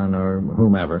Ackerman or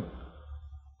whomever,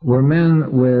 were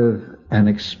men with an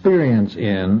experience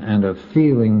in and a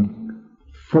feeling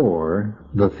for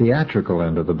the theatrical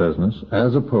end of the business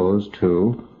as opposed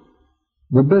to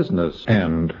the business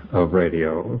end of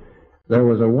radio. There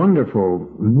was a wonderful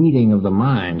meeting of the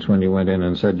minds when you went in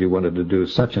and said you wanted to do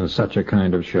such and such a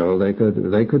kind of show. They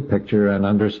could picture and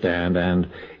understand and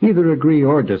either agree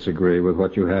or disagree with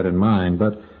what you had in mind,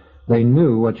 but they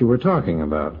knew what you were talking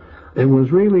about. It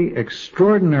was really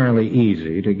extraordinarily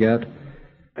easy to get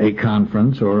a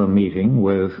conference or a meeting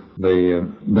with the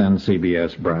then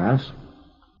CBS brass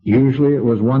Usually it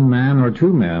was one man or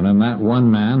two men, and that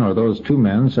one man or those two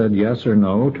men said yes or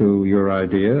no to your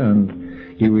idea,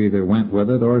 and you either went with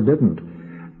it or didn't.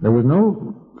 There was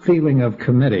no feeling of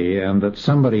committee and that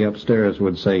somebody upstairs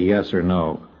would say yes or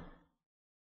no.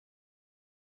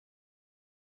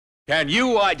 Can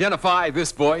you identify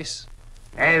this voice?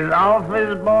 As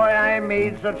office boy, I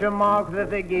made such a mark that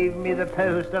they gave me the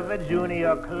post of a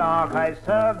junior clerk. I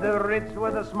served the writs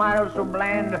with a smile so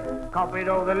bland, copied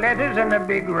all the letters in a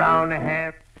big round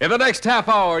hand. In the next half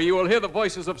hour, you will hear the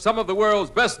voices of some of the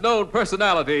world's best-known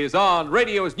personalities on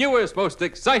radio's newest, most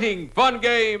exciting fun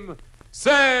game,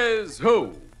 Says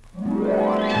Who?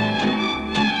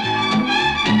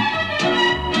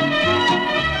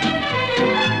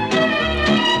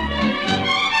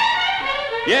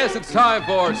 Yes, it's time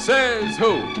for Says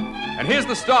Who. And here's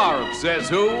the star of Says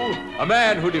Who, a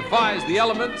man who defies the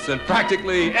elements and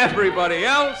practically everybody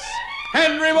else,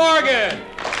 Henry Morgan.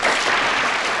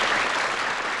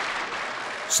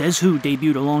 Says Who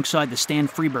debuted alongside the Stan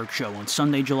Freberg Show on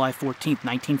Sunday, July 14,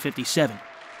 1957,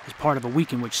 as part of a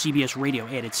week in which CBS Radio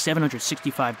added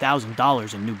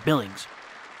 $765,000 in new billings.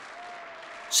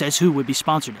 Says Who would be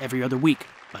sponsored every other week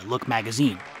by Look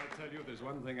magazine. I'll tell you, there's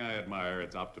one thing I admire,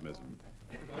 it's optimism.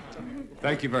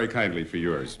 Thank you very kindly for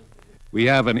yours. We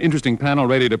have an interesting panel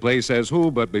ready to play Says Who,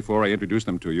 but before I introduce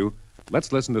them to you,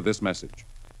 let's listen to this message.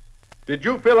 Did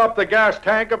you fill up the gas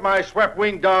tank of my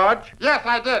swept-wing Dodge? Yes,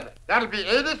 I did. That'll be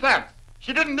 80 cents.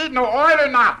 She didn't need no oil or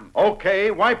nothing.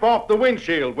 Okay, wipe off the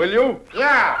windshield, will you?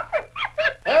 Yeah.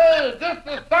 Hey, this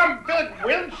is some big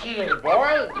windshield,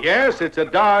 boy. Yes, it's a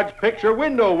Dodge picture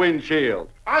window windshield.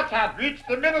 I can't reach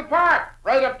the middle part,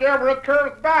 right up there where it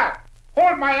curves back.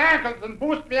 Hold my ankles and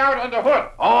boost me out on the hood.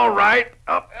 All right,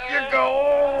 up you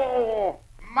go.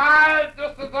 My,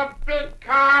 this is a big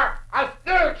car. I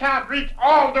still can't reach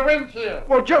all the windshield.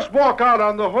 Well, just walk out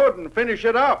on the hood and finish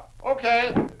it up.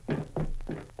 Okay.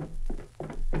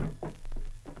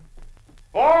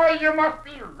 Boy, you must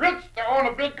be rich to own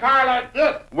a big car like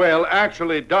this. Well,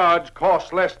 actually, Dodge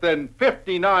costs less than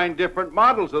 59 different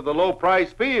models of the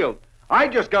low-price field. I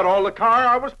just got all the car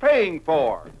I was paying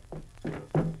for.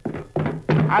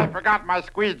 I forgot my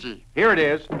squeegee. Here it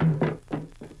is.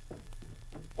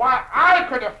 Why, I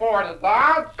could afford a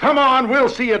Dodge. Come on, we'll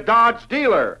see a Dodge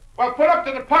dealer. Well, pull up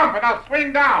to the pump and I'll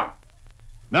swing down.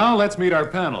 Now let's meet our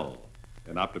panel.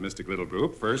 An optimistic little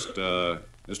group. First,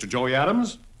 Mr. Joey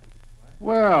Adams.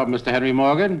 Well, Mr. Henry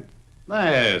Morgan.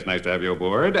 Yes, nice to have you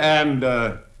aboard. And,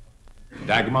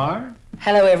 Dagmar.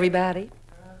 Hello, everybody.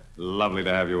 Lovely to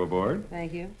have you aboard.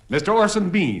 Thank you. Mr. Orson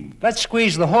Bean. Let's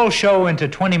squeeze the whole show into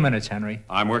 20 minutes, Henry.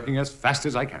 I'm working as fast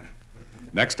as I can.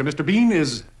 Next to Mr. Bean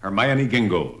is Hermione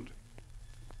Gingold.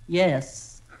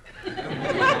 Yes.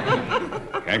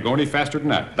 Can't go any faster than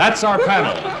that. That's our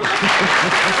panel.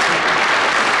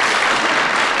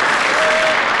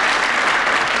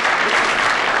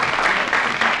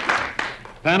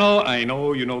 Panel, I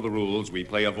know you know the rules. We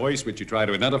play a voice which you try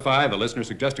to identify. The listener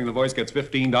suggesting the voice gets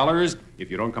 $15.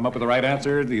 If you don't come up with the right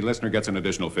answer, the listener gets an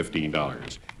additional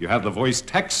 $15. You have the voice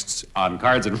texts on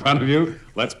cards in front of you.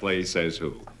 Let's play Says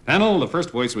Who. Panel, the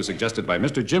first voice was suggested by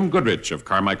Mr. Jim Goodrich of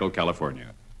Carmichael, California.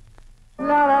 La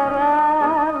la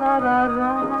la la la la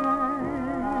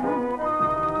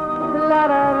la la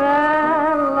la la.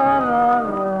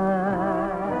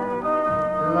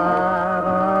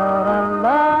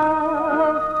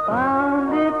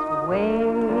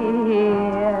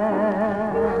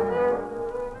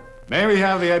 May we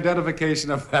have the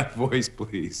identification of that voice,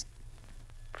 please?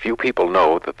 Few people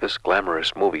know that this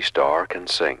glamorous movie star can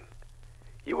sing.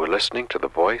 You were listening to the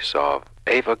voice of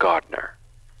Ava Gardner.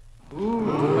 Shall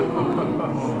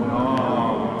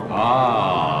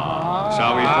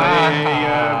we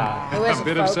play a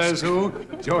bit of Says Who?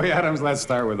 Joey Adams, let's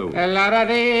start with who.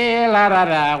 La-da-dee,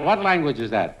 la-da-da. What language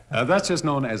is that? That's just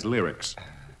known as lyrics.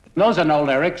 Those are no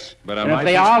lyrics. But and if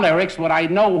they are lyrics, would I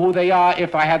know who they are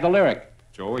if I had the lyric?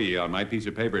 Joey, on my piece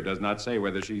of paper, it does not say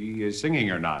whether she is singing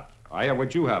or not. I have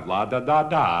what you have,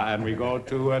 la-da-da-da, and we go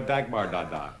to Dagmar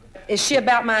da-da. Is she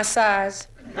about my size?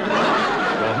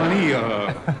 Well, honey,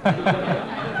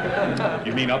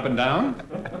 you mean up and down?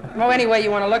 Well, any way you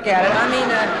want to look at it. I mean,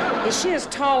 is she as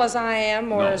tall as I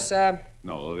am, or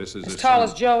No, this is as tall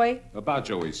as Joey? About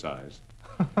Joey's size.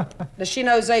 Does she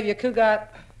know Xavier Cugat?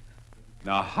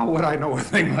 Now, how would I know a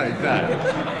thing like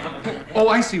that? Oh,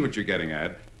 I see what you're getting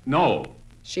at. No.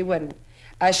 She wouldn't.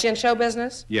 Is she in show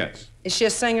business? Yes. Is she a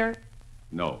singer?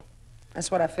 No. That's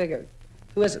what I figured.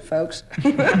 Who is it, folks?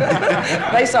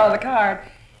 They saw the card.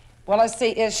 Well, let's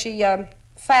see. Is she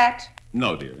fat?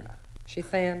 No, dear. She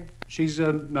thin? She's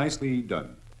nicely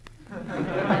done.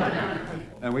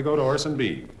 And we go to Orson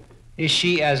Bean. Is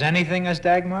she as anything as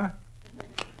Dagmar?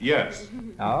 Yes.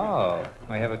 Oh,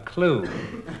 I have a clue.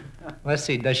 Let's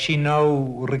see, does she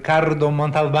know Ricardo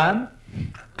Montalban?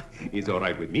 It's all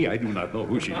right with me. I do not know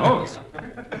who she knows.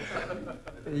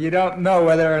 You don't know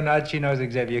whether or not she knows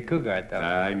Xavier Cugat, though.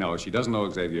 I know. She doesn't know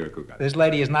Xavier Cugat. This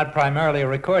lady is not primarily a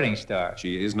recording star.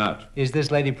 She is not. Is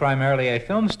this lady primarily a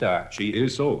film star? She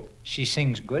is so. She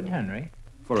sings good, Henry.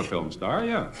 For a film star,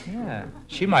 yeah. Yeah.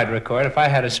 She might record. If I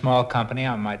had a small company,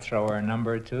 I might throw her a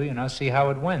number or two, see how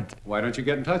it went. Why don't you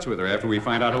get in touch with her after we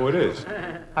find out who it is?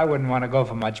 I wouldn't want to go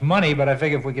for much money, but I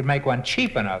figure if we could make one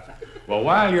cheap enough. Well,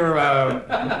 while you're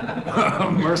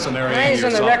mercenary He's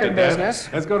in the record business.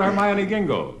 Let's go to Hermione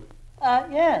Gingold.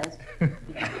 Yes.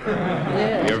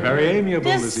 You're very amiable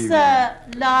this evening.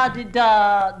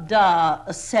 La-di-da-da,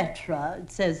 etc.,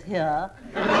 it says here,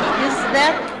 is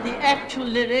that the actual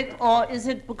lyric, or is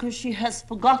it because she has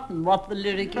forgotten what the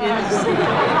lyric is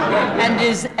and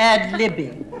is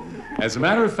ad-libbing? As a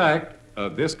matter of fact,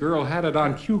 this girl had it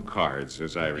on cue cards,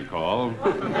 as I recall.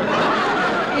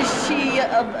 Is she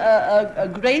a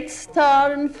great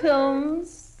star in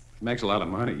films? Makes a lot of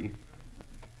money.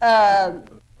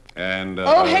 And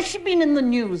has she been in the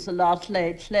news a lot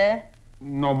lately?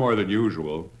 No more than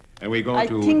usual. And we go I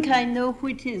to... think I know who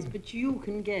it is, but you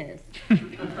can guess.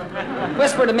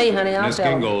 Whisper to me, honey, I'll Miss tell.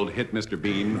 Gingold hit Mr.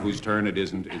 Bean, whose turn it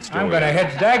isn't. It's Joey. I'm going to hit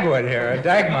Dagwood here,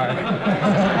 Dagmar.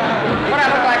 What, I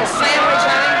look like a sandwich,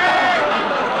 honey?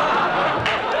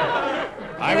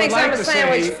 I would like to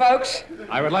sandwich, say, folks.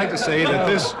 I would like to say that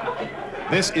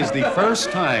this is the first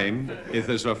time, if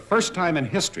there's a first time in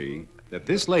history, that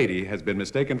this lady has been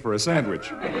mistaken for a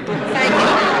sandwich. Thank you.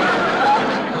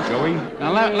 Joey?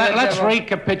 Now, let's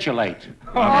recapitulate.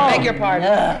 I beg your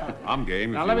pardon. I'm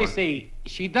game. Now, let me see.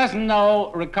 She doesn't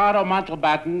know Ricardo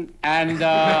Montalban and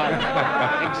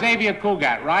Xavier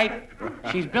Cugat, right?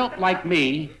 She's built like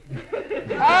me.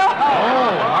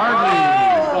 Hardly.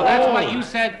 Well, that's what you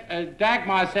said.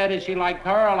 Dagmar said, is she like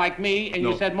her or like me? And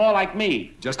you said more like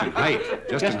me. Just in height.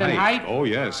 Just in height? Oh,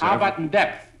 yes. How about in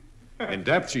depth? In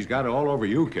depth, she's got it all over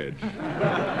you, kid.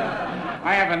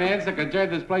 I have an answer that could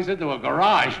turn this place into a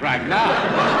garage right now.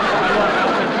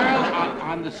 There's a girl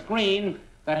on the screen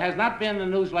that has not been in the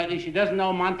news lately. She doesn't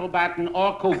know Montalban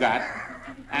or Cugat.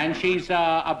 And she's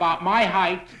about my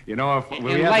height in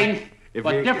length,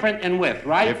 but different in width,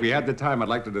 right? If we had the time, I'd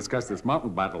like to discuss this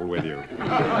mountain battle with you.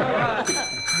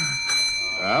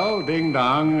 Well, ding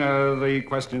dong, the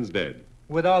question's dead.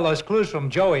 With all those clues from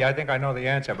Joey, I think I know the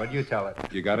answer, but you tell it.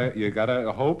 You got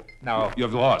a hope? No.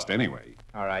 You've lost anyway.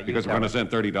 All right, because we're going to send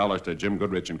 $30 to Jim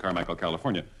Goodrich in Carmichael,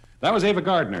 California. That was Ava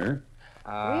Gardner.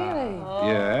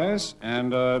 Really? Yes,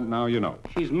 and now you know.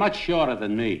 She's much shorter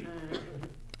than me.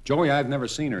 Joey, I've never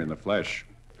seen her in the flesh.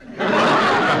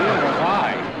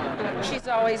 Why? She's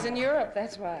always in Europe,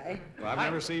 that's why. Well, I've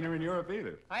never seen her in Europe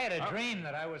either. I had a dream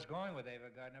that I was going with Ava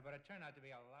Gardner, but it turned out to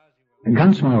be a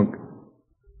lousy... Gunsmoke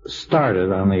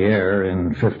started on the air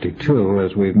in '52,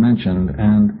 as we've mentioned,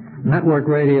 and network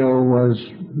radio was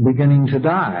beginning to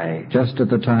die just at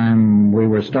the time we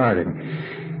were starting.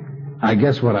 I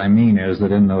guess what I mean is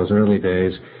that in those early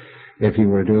days, if you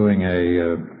were doing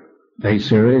a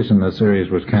series and the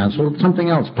series was canceled, something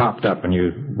else popped up and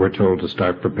you were told to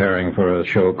start preparing for a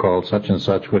show called such and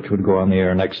such, which would go on the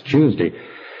air next Tuesday.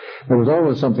 There was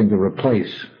always something to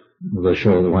replace the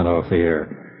show that went off the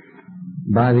air.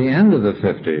 By the end of the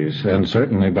 50s, and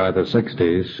certainly by the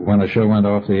 60s, when a show went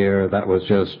off the air, that was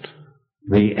just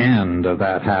the end of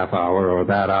that half hour or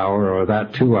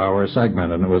that 2-hour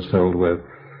segment, and it was filled with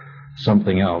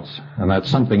something else. And that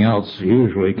something else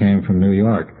usually came from New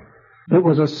York. It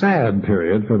was a sad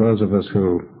period for those of us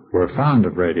who were fond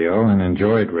of radio and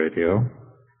enjoyed radio,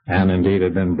 and indeed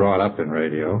had been brought up in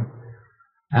radio.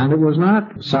 And it was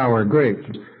not sour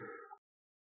grapes.